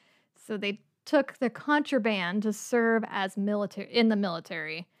 So they took the contraband to serve as in the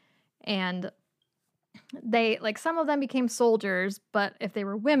military. And they, like, some of them became soldiers, but if they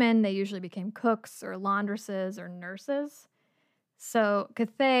were women, they usually became cooks or laundresses or nurses. So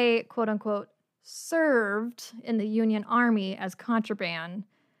Cathay, quote unquote, served in the Union Army as contraband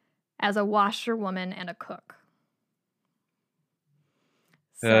as a washerwoman and a cook.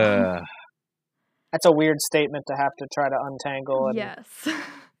 So, that's a weird statement to have to try to untangle. And yes.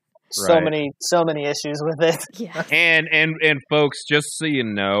 So many issues with it. Yeah. And folks, just so you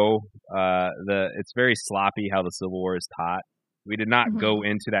know, it's very sloppy how the Civil War is taught. We did not go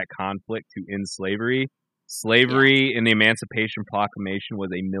into that conflict to end slavery. Slavery in the Emancipation Proclamation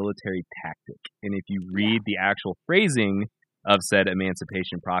was a military tactic. And if you read the actual phrasing of said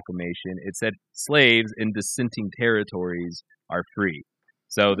Emancipation Proclamation, it said slaves in dissenting territories are free.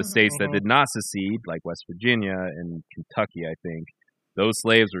 So the states that did not secede, like West Virginia and Kentucky, I think, those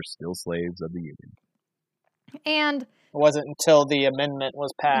slaves were still slaves of the Union. And it wasn't until the amendment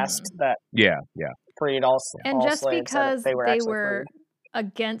was passed that freed all slaves. And just slaves because they were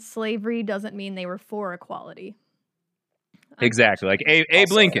against slavery doesn't mean they were for equality. Exactly. Like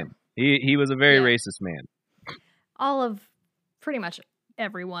Abe Lincoln. He was a very racist man. All of pretty much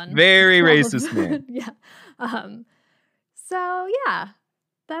everyone. Very racist man. So, yeah.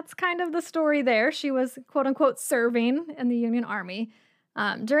 That's kind of the story there. She was, quote unquote, serving in the Union Army.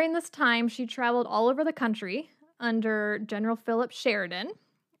 During this time, she traveled all over the country under General Philip Sheridan,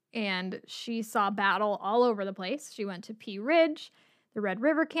 and she saw battle all over the place. She went to Pea Ridge, the Red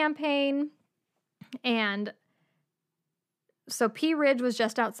River Campaign, and so Pea Ridge was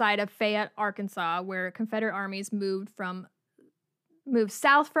just outside of Fayette, Arkansas, where Confederate armies moved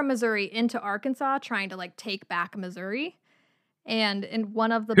south from Missouri into Arkansas, trying to, like, take back Missouri. And in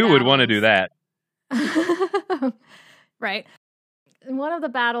one of the Who would want to do that? Right. In one of the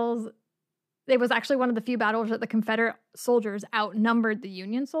battles, it was actually one of the few battles that the Confederate soldiers outnumbered the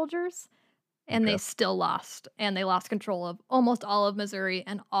Union soldiers, and they still lost. And they lost control of almost all of Missouri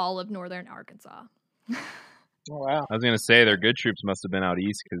and all of northern Arkansas. Oh, wow. I was going to say their good troops must have been out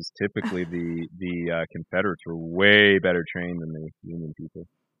east, because typically the Confederates were way better trained than the Union people.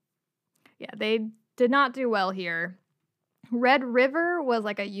 Yeah, they did not do well here. Red River was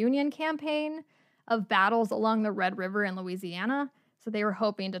like a Union campaign of battles along the Red River in Louisiana. So they were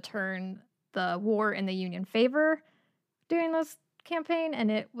hoping to turn the war in the Union favor during this campaign, and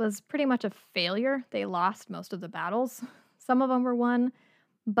it was pretty much a failure. They lost most of the battles. Some of them were won,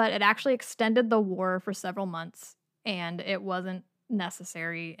 but it actually extended the war for several months, and it wasn't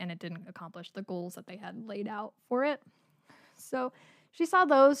necessary, and it didn't accomplish the goals that they had laid out for it. So she saw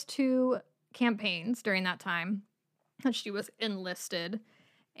those two campaigns during that time. She was enlisted,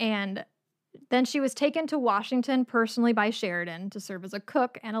 and then she was taken to Washington personally by Sheridan to serve as a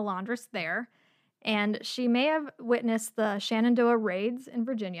cook and a laundress there, and she may have witnessed the Shenandoah raids in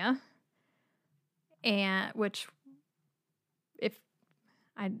Virginia, and which, if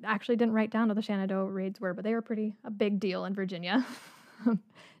I actually didn't write down what the Shenandoah raids were, but they were a big deal in Virginia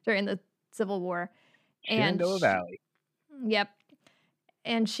during the Civil War. Shenandoah Valley. Yep.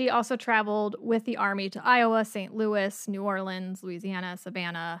 And she also traveled with the army to Iowa, St. Louis, New Orleans, Louisiana,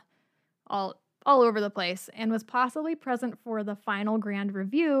 Savannah, all over the place, and was possibly present for the final Grand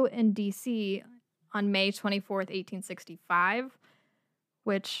Review in D.C. on May 24th, 1865,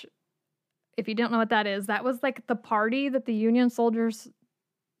 which, if you don't know what that is, that was like the party that the Union soldiers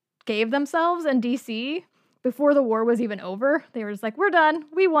gave themselves in D.C. before the war was even over. They were just like, we're done,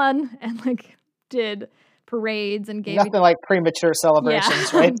 we won, and like did parades and gave nothing like premature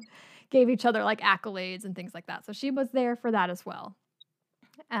celebrations, right? Gave each other like accolades and things like that. So she was there for that as well.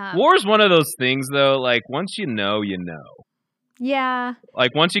 War's one of those things, though. Like, once you know, you know. Yeah.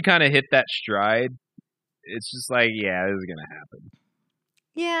 Like, once you kind of hit that stride, it's just like, yeah, this is gonna happen.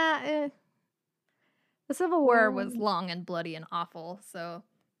 Yeah. The Civil War was long and bloody and awful, so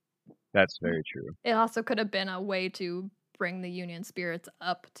that's very true. It also could have been a way to bring the Union spirits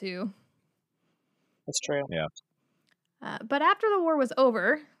up too. That's true. Yeah. But after the war was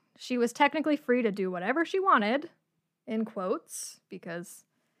over, she was technically free to do whatever she wanted, in quotes, because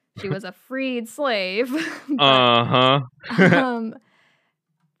she was a freed slave. But,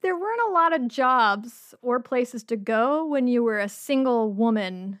 there weren't a lot of jobs or places to go when you were a single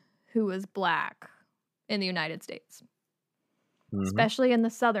woman who was black in the United States, especially in the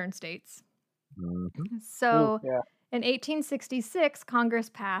southern states. So in 1866, Congress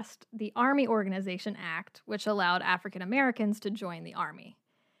passed the Army Organization Act, which allowed African Americans to join the Army.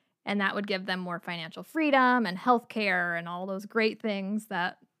 And that would give them more financial freedom and health care and all those great things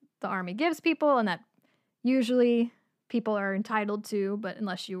that the Army gives people and that usually people are entitled to, but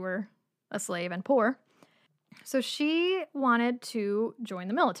unless you were a slave and poor. So she wanted to join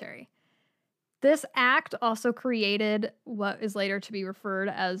the military. This act also created what is later to be referred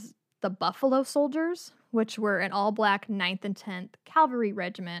as the Buffalo Soldiers, which were an all-black 9th and 10th Cavalry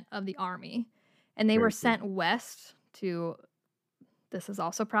Regiment of the Army. And they were sent west to, this is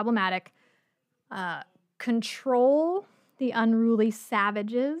also problematic, control the unruly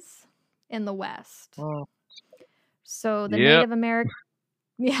savages in the West. Oh. So the Native American,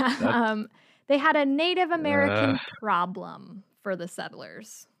 they had a Native American problem for the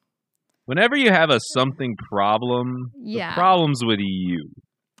settlers. Whenever you have a something problem, the problem's with you.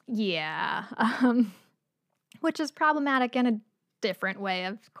 Yeah. Which is problematic in a different way,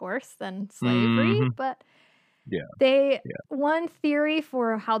 of course, than slavery. Mm-hmm. But one theory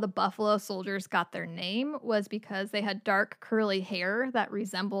for how the Buffalo Soldiers got their name was because they had dark curly hair that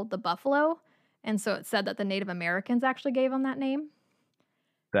resembled the buffalo. And so it said that the Native Americans actually gave them that name.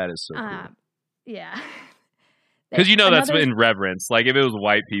 That is so cool. Yeah. Because that's in reverence. Like, if it was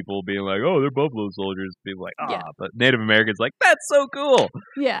white people being like, oh, they're Buffalo Soldiers, people like, but Native Americans like, that's so cool.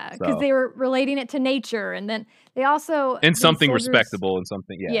 Yeah, because they were relating it to nature. And then they also... And something respectable and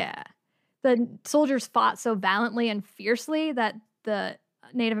something, Yeah. The soldiers fought so valiantly and fiercely that the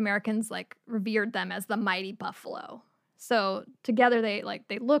Native Americans, like, revered them as the mighty buffalo. So together they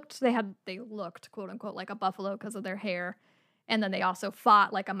looked, quote unquote, like a buffalo because of their hair. And then they also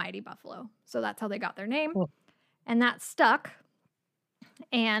fought like a mighty buffalo. So that's how they got their name. Cool. And that stuck.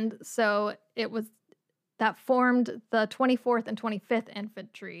 And so that formed the 24th and 25th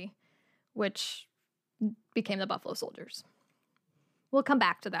Infantry, which became the Buffalo Soldiers. We'll come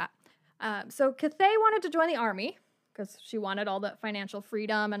back to that. So Cathay wanted to join the army because she wanted all the financial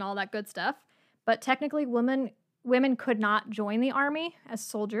freedom and all that good stuff. But technically women could not join the army as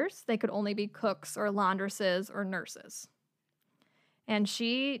soldiers. They could only be cooks or laundresses or nurses. And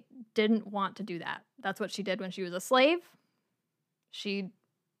she didn't want to do that. That's what she did when she was a slave.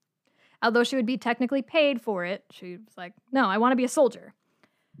 Although she would be technically paid for it, she was like, no, I want to be a soldier.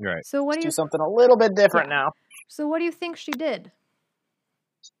 Right. So Let's do something a little bit different now. So what do you think she did?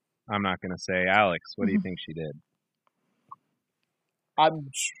 I'm not going to say. Alex, what do you think she did?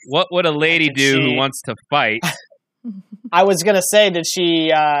 What would a lady do who wants to fight? I was going to say, did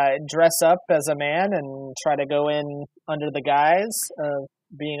she dress up as a man and try to go in under the guise of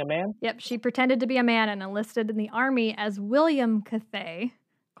being a man? Yep, she pretended to be a man and enlisted in the army as William Cathay.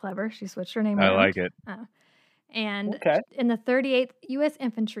 Clever, she switched her name around. I like it. And in the 38th U.S.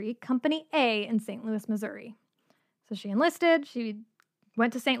 Infantry, Company A in St. Louis, Missouri. So she enlisted, she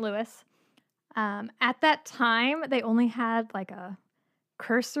went to St. Louis. At that time, they only had like a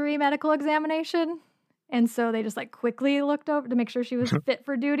cursory medical examination. And so they just like quickly looked over to make sure she was fit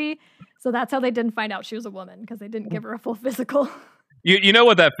for duty. So that's how they didn't find out she was a woman, because they didn't give her a full physical. You know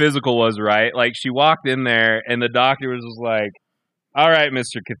what that physical was, right? Like, she walked in there and the doctor was just like, all right,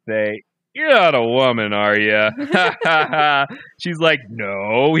 Mr. Cathay, you're not a woman, are you? She's like,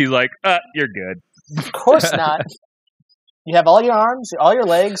 no. He's like, you're good. Of course not. You have all your arms, all your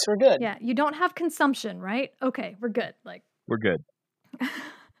legs, we're good. Yeah, you don't have consumption, right? Okay, we're good. Like, we're good.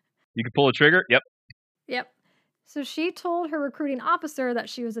 You can pull a trigger? Yep. Yep. So she told her recruiting officer that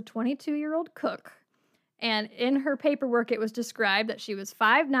she was a 22-year-old cook. And in her paperwork, it was described that she was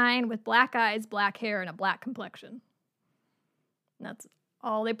 5'9", with black eyes, black hair, and a black complexion. And that's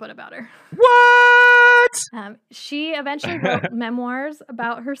all they put about her. What? She eventually wrote memoirs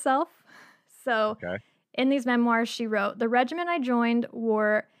about herself. So in these memoirs, she wrote, "The regiment I joined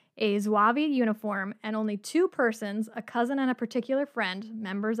wore a Zouave uniform, and only two persons, a cousin and a particular friend,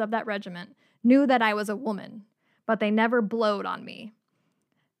 members of that regiment, knew that I was a woman, but they never blowed on me.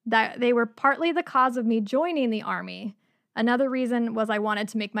 That they were partly the cause of me joining the army. Another reason was I wanted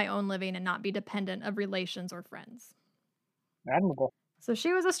to make my own living and not be dependent of relations or friends." Admirable. So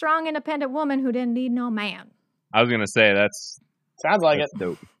she was a strong, independent woman who didn't need no man. I was going to say, sounds like that's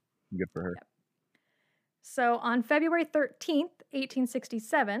dope. Good for her. Yep. So on February 13th,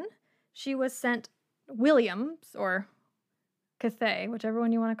 1867, she was sent Williams, or Cathay, whichever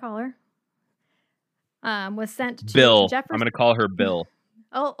one you want to call her, was sent to Bill. Jefferson. I'm going to call her Bill.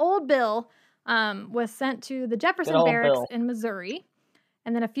 Old Bill was sent to the Jefferson Barracks in Missouri.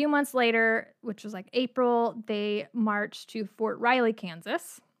 And then a few months later, which was like April, they marched to Fort Riley,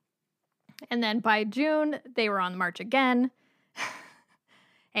 Kansas. And then by June, they were on the march again.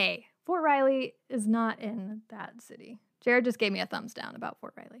 Hey, Fort Riley is not in that city. Jared just gave me a thumbs down about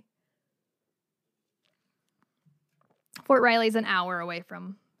Fort Riley. Fort Riley's an hour away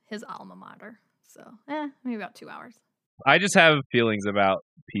from his alma mater. So, maybe about 2 hours. I just have feelings about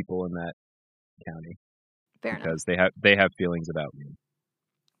people in that county. Fair enough. Because they have feelings about me.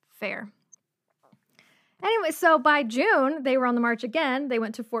 Fair. Anyway, so by June, they were on the march again. They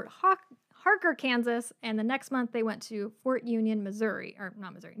went to Fort Harker, Kansas, and the next month they went to Fort Union,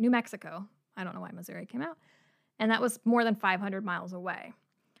 New Mexico. I don't know why Missouri came out. And that was more than 500 miles away.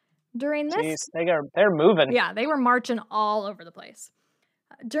 During this... Jeez, they're moving. Yeah, they were marching all over the place.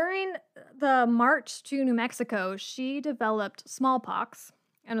 During the march to New Mexico, she developed smallpox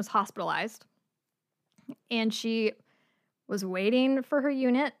and was hospitalized. And she was waiting for her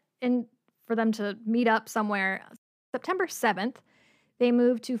unit and for them to meet up somewhere. September 7th, they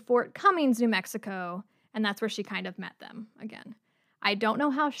moved to Fort Cummings, New Mexico, and that's where she kind of met them again. I don't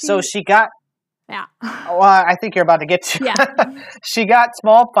know how she... So she got... Yeah. Well, I think you're about to get to... Yeah. She got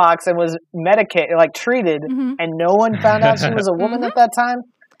smallpox and was medicated, treated, and no one found out she was a woman at that time?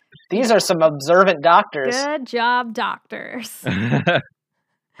 These are some observant doctors. Good job, doctors.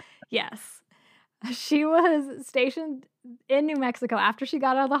 Yes. She was stationed in New Mexico after she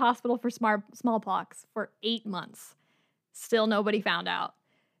got out of the hospital for smallpox for 8 months. Still nobody found out.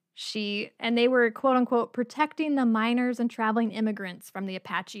 And they were, quote unquote, protecting the miners and traveling immigrants from the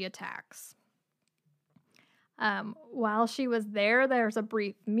Apache attacks. While she was there was a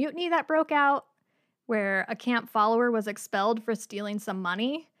brief mutiny that broke out where a camp follower was expelled for stealing some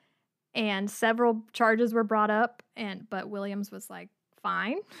money, and several charges were brought up, but Williams was like,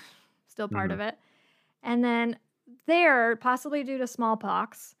 fine, still part of it. And then there, possibly due to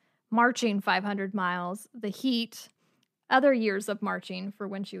smallpox, marching 500 miles, the heat, other years of marching for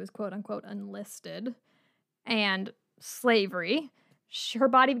when she was quote unquote enlisted, and slavery, her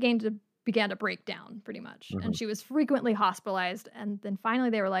body began to break down pretty much. And she was frequently hospitalized. And then finally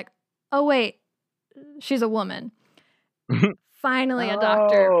they were like, oh, wait, she's a woman. Finally, a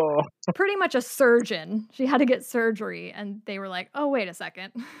doctor, pretty much a surgeon. She had to get surgery. And they were like, oh, wait a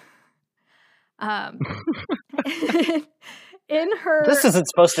second. In her... This isn't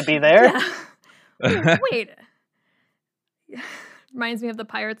supposed to be there. Yeah. Wait. Reminds me of the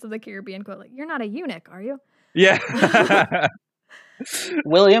Pirates of the Caribbean quote, you're not a eunuch, are you? Yeah.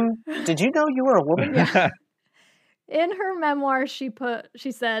 William, did you know you were a woman? Yeah. In her memoir, she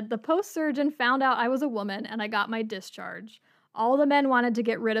said, the post surgeon found out I was a woman and I got my discharge. All the men wanted to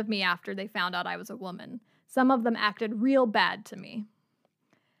get rid of me after they found out I was a woman. Some of them acted real bad to me.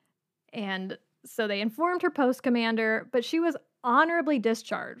 And so they informed her post commander, but she was honorably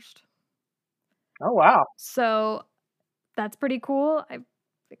discharged. Oh, wow. So that's pretty cool.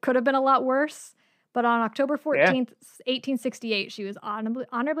 It could have been a lot worse. But on October 14th, 1868, she was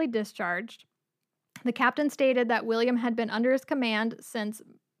honorably discharged. The captain stated that Williams had been under his command since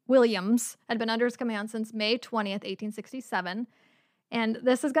May 20th, 1867. And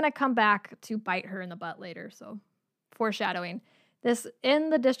this is going to come back to bite her in the butt later, so foreshadowing.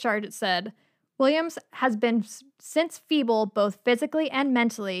 In the discharge, it said, Williams has been since feeble both physically and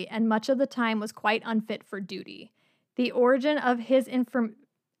mentally, and much of the time was quite unfit for duty. The origin of his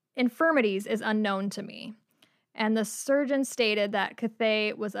infirmities is unknown to me. And the surgeon stated that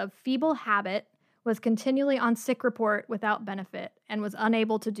Cathay was of feeble habit, was continually on sick report without benefit, and was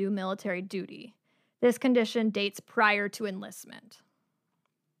unable to do military duty. This condition dates prior to enlistment.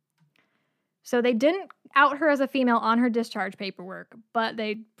 So they didn't out her as a female on her discharge paperwork, but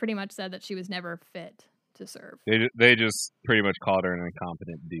they pretty much said that she was never fit to serve. They just pretty much called her an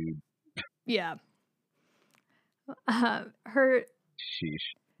incompetent dude. Yeah. Sheesh.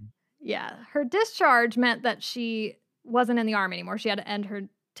 Yeah, her discharge meant that she wasn't in the Army anymore. She had to end her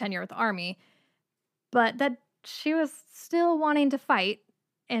tenure with the Army, but that she was still wanting to fight.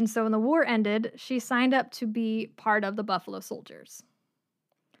 And so when the war ended, she signed up to be part of the Buffalo Soldiers.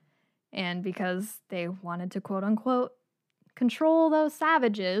 And because they wanted to, quote unquote, control those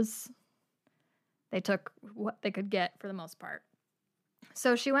savages, they took what they could get for the most part.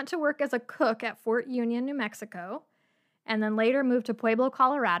 So she went to work as a cook at Fort Union, New Mexico, and then later moved to Pueblo,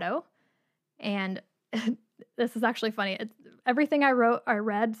 Colorado. And this is actually funny. Everything I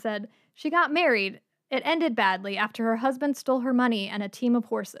read said she got married. It ended badly after her husband stole her money and a team of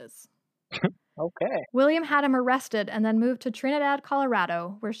horses. Okay. William had him arrested and then moved to Trinidad,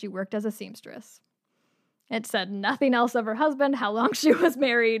 Colorado, where she worked as a seamstress. It said nothing else of her husband, how long she was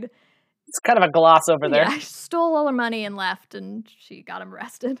married. It's kind of a gloss over there. Yeah, she stole all her money and left, and she got him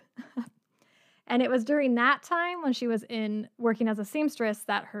arrested. And it was during that time when she was working as a seamstress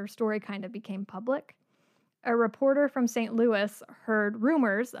that her story kind of became public. A reporter from St. Louis heard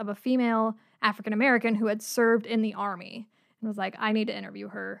rumors of a female African-American who had served in the Army and was like, I need to interview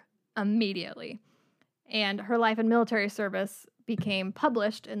her immediately. And her life and military service became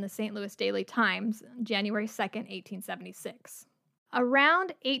published in the St. Louis Daily Times, January 2nd, 1876.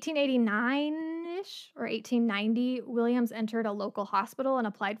 Around 1889-ish or 1890, Williams entered a local hospital and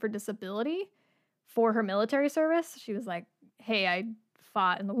applied for disability. for her military service. She was like, hey, I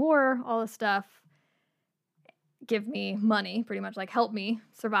fought in the war, all this stuff. Give me money, pretty much, like help me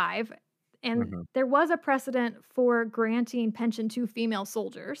survive. And there was a precedent for granting pension to female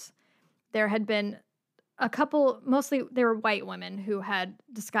soldiers. There had been a couple, mostly they were white women who had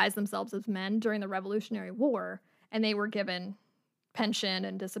disguised themselves as men during the Revolutionary War, and they were given pension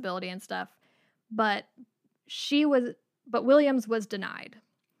and disability and stuff. But Williams was denied.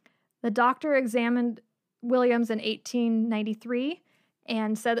 The doctor examined Williams in 1893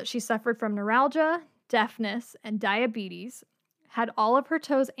 and said that she suffered from neuralgia, deafness, and diabetes, had all of her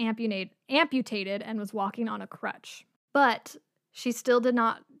toes amputated, and was walking on a crutch. But she still did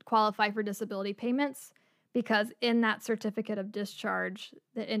not qualify for disability payments because in that certificate of discharge,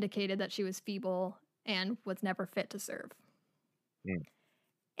 it indicated that she was feeble and was never fit to serve. Mm.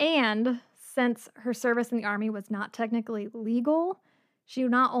 And since her service in the Army was not technically legal, she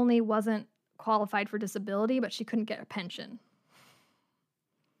not only wasn't qualified for disability, but she couldn't get a pension.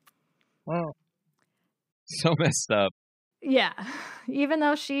 Wow. So messed up. Yeah. Even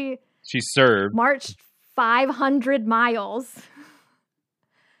though she served, marched 500 miles,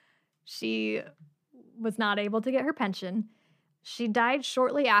 she was not able to get her pension. She died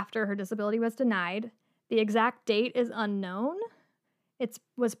shortly after her disability was denied. The exact date is unknown. It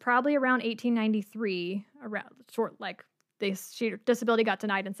was probably around 1893, disability got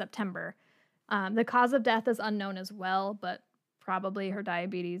denied in September. The cause of death is unknown as well, but probably her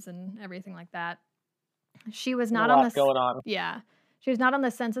diabetes and everything like that. She was not on the going on. Yeah. She was not on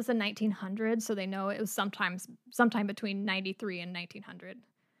the census in 1900, so they know it was sometime between 93 and 1900.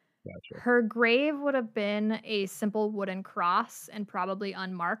 Gotcha. Her grave would have been a simple wooden cross and probably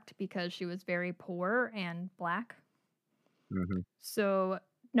unmarked because she was very poor and black. Mm-hmm. So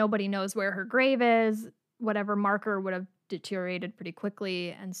nobody knows where her grave is. Whatever marker would have deteriorated pretty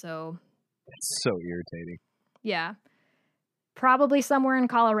quickly, and so... It's so irritating. Yeah. Probably somewhere in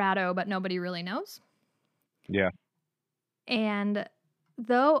Colorado, but nobody really knows. Yeah. And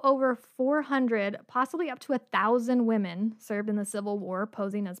though over 400, possibly up to 1,000 women served in the Civil War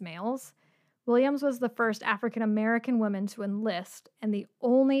posing as males, Williams was the first African-American woman to enlist and the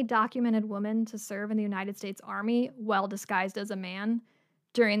only documented woman to serve in the United States Army while disguised as a man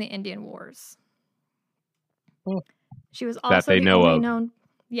during the Indian Wars. She was also that they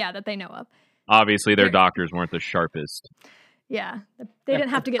know of. Obviously, their doctors weren't the sharpest. Yeah, they didn't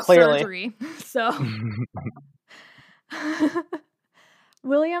have to get Clearly. surgery, so...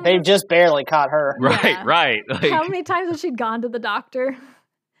 Williams... They just barely caught her. Right. Like... How many times has she gone to the doctor?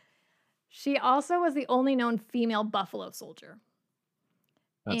 She also was the only known female buffalo soldier.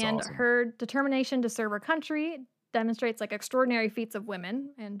 That's awesome. Her determination to serve her country demonstrates like extraordinary feats of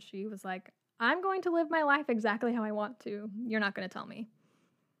women. And she was like, I'm going to live my life exactly how I want to. You're not going to tell me.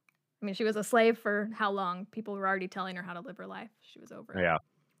 I mean, she was a slave for how long? People were already telling her how to live her life. She was over it. Yeah.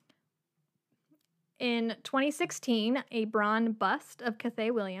 In 2016, a bronze bust of Cathay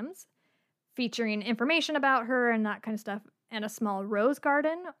Williams, featuring information about her and that kind of stuff, and a small rose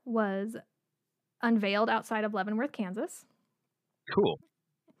garden was unveiled outside of Leavenworth, Kansas. Cool.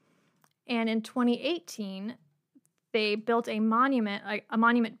 And in 2018, they built a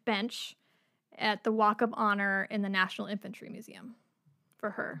monument bench at the Walk of Honor in the National Infantry Museum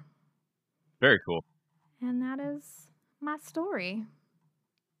for her. Very cool. And that is my story.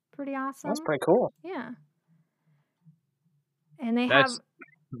 Pretty awesome. That's pretty cool. Yeah. And they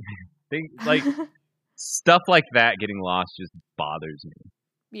stuff like that getting lost just bothers me.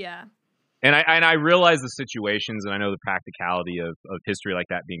 Yeah. And I realize the situations, and I know the practicality of history like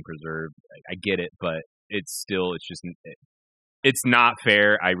that being preserved. I get it, but it's not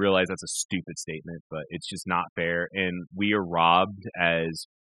fair. I realize that's a stupid statement, but it's just not fair. And we are robbed as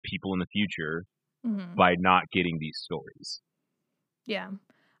people in the future by not getting these stories. Yeah.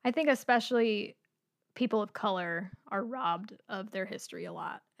 I think especially people of color are robbed of their history a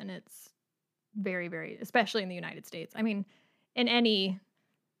lot. And it's very, very, especially in the United States. I mean, in any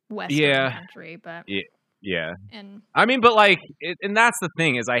Western country, but... Yeah. And I mean, but like, and that's the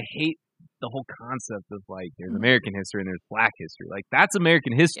thing is I hate the whole concept of like, there's American history and there's Black history. Like, that's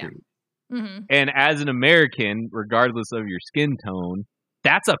American history. Yeah. Mm-hmm. And as an American, regardless of your skin tone,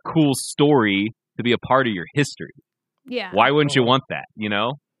 that's a cool story to be a part of your history. Yeah. Why wouldn't you want that, you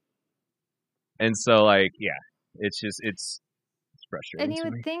know? And so, like, yeah, it's frustrating. And you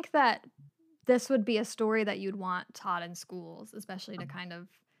would think that this would be a story that you'd want taught in schools, especially to kind of...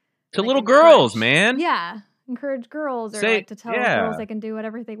 To little girls, man. Yeah. Encourage girls or to tell girls they can do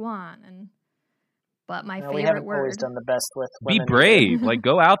whatever they want. But my favorite we haven't word... always done the best with women. Be brave. Like,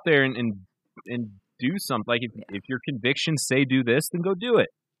 go out there and do something. Like, if your convictions say do this, then go do it.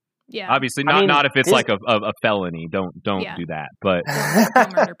 Yeah. Obviously, not if it's like a felony. Don't do that. But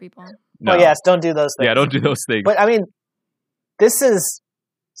don't murder people. No. Well, yes, don't do those things. Yeah, don't do those things. But I mean, this is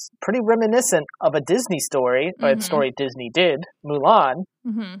pretty reminiscent of a Disney story, or a story Disney did, Mulan.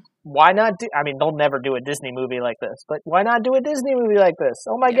 Mm-hmm. Why not do? I mean, they'll never do a Disney movie like this, but why not do a Disney movie like this?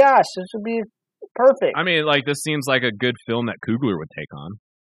 Oh my gosh, this would be perfect. I mean, like, this seems like a good film that Coogler would take on.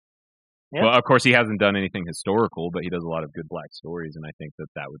 Yeah. Well, of course, he hasn't done anything historical, but he does a lot of good black stories, and I think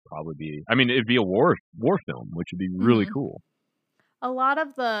that would probably be. I mean, it'd be a war film, which would be really cool. A lot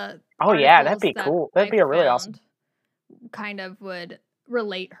of the that'd be cool. That'd be a really awesome. Kind of would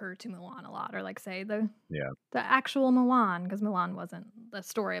relate her to Mulan a lot, or like say the actual Mulan, because Mulan wasn't the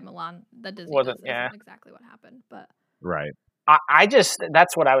story of Mulan that Disney wasn't exactly what happened, but right. I just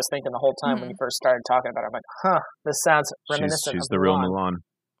that's what I was thinking the whole time when you first started talking about it. I'm like, this sounds reminiscent. She's of the Mulan. real Mulan.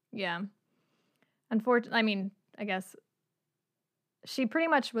 Yeah. Unfortunately, I mean, I guess she pretty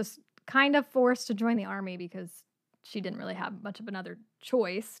much was kind of forced to join the army because she didn't really have much of another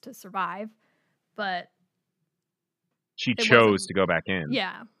choice to survive, but she chose to go back in.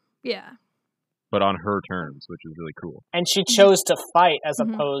 Yeah. But on her terms, which is really cool. And she chose to fight as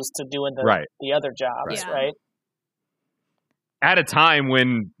opposed to doing the other jobs, right? At a time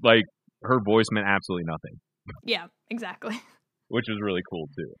when, like, her voice meant absolutely nothing. Yeah, exactly. Which was really cool,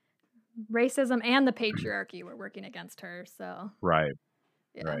 too. Racism and the patriarchy were working against her, so. Right.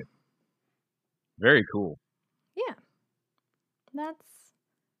 Yeah. Right. Very cool. Yeah. That's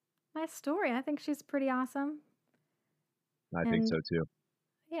my story. I think she's pretty awesome. I think so, too.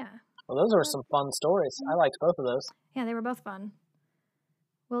 Yeah. Well, those were some fun stories. I liked both of those. Yeah, they were both fun.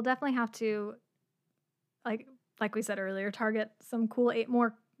 We'll definitely have to, like we said earlier, target some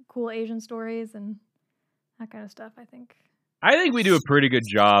more cool Asian stories and that kind of stuff, I think. I think we do a pretty good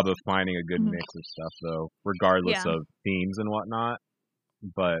job of finding a good mix of stuff, though, regardless of themes and whatnot.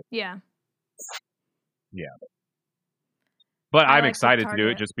 But yeah. But I'm excited to do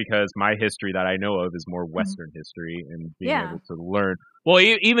it just because my history that I know of is more Western history and being able to learn. Well,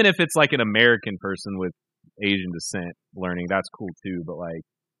 even if it's like an American person with Asian descent learning, that's cool too. But like,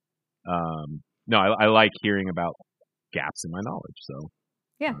 no, I like hearing about gaps in my knowledge. So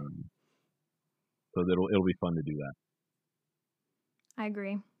yeah, so it'll be fun to do that. I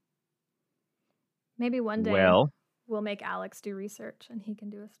agree. Maybe one day we'll make Alex do research and he can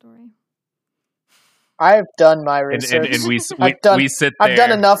do a story. I've done my research. And we sit there. I've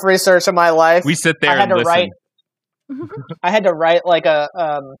done enough research in my life. We sit there and listen. I had to write like a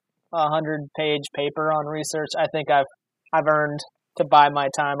 100-page paper on research. I think I've earned to bide my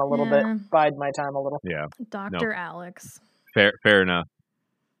time a little bit. Bide my time a little. Yeah. Dr. Alex. Fair enough.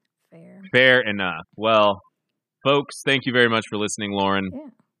 Fair enough. Well, folks, thank you very much for listening, Lauren. Yeah.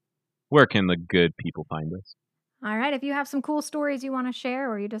 Where can the good people find us? All right. If you have some cool stories you want to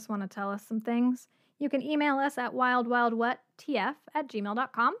share or you just want to tell us some things, you can email us at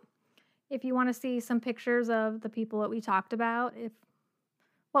wildwildwhattf@gmail.com. If you want to see some pictures of the people that we talked about,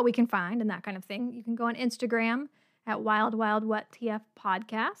 what we can find and that kind of thing, you can go on Instagram at wildwildwhattf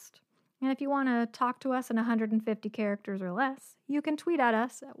podcast. And if you want to talk to us in 150 characters or less, you can tweet at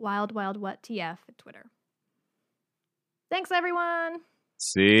us at wildwildwhattf at Twitter. Thanks, everyone.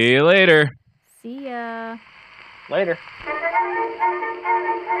 See you later. See ya. Later.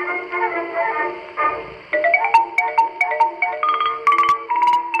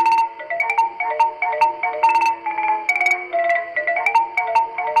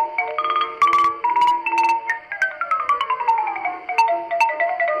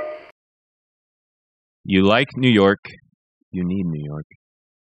 You like New York. You need New York.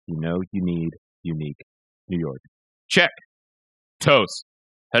 You know you need unique New York. Check. Toast.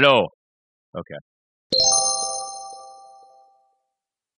 Hello. Okay.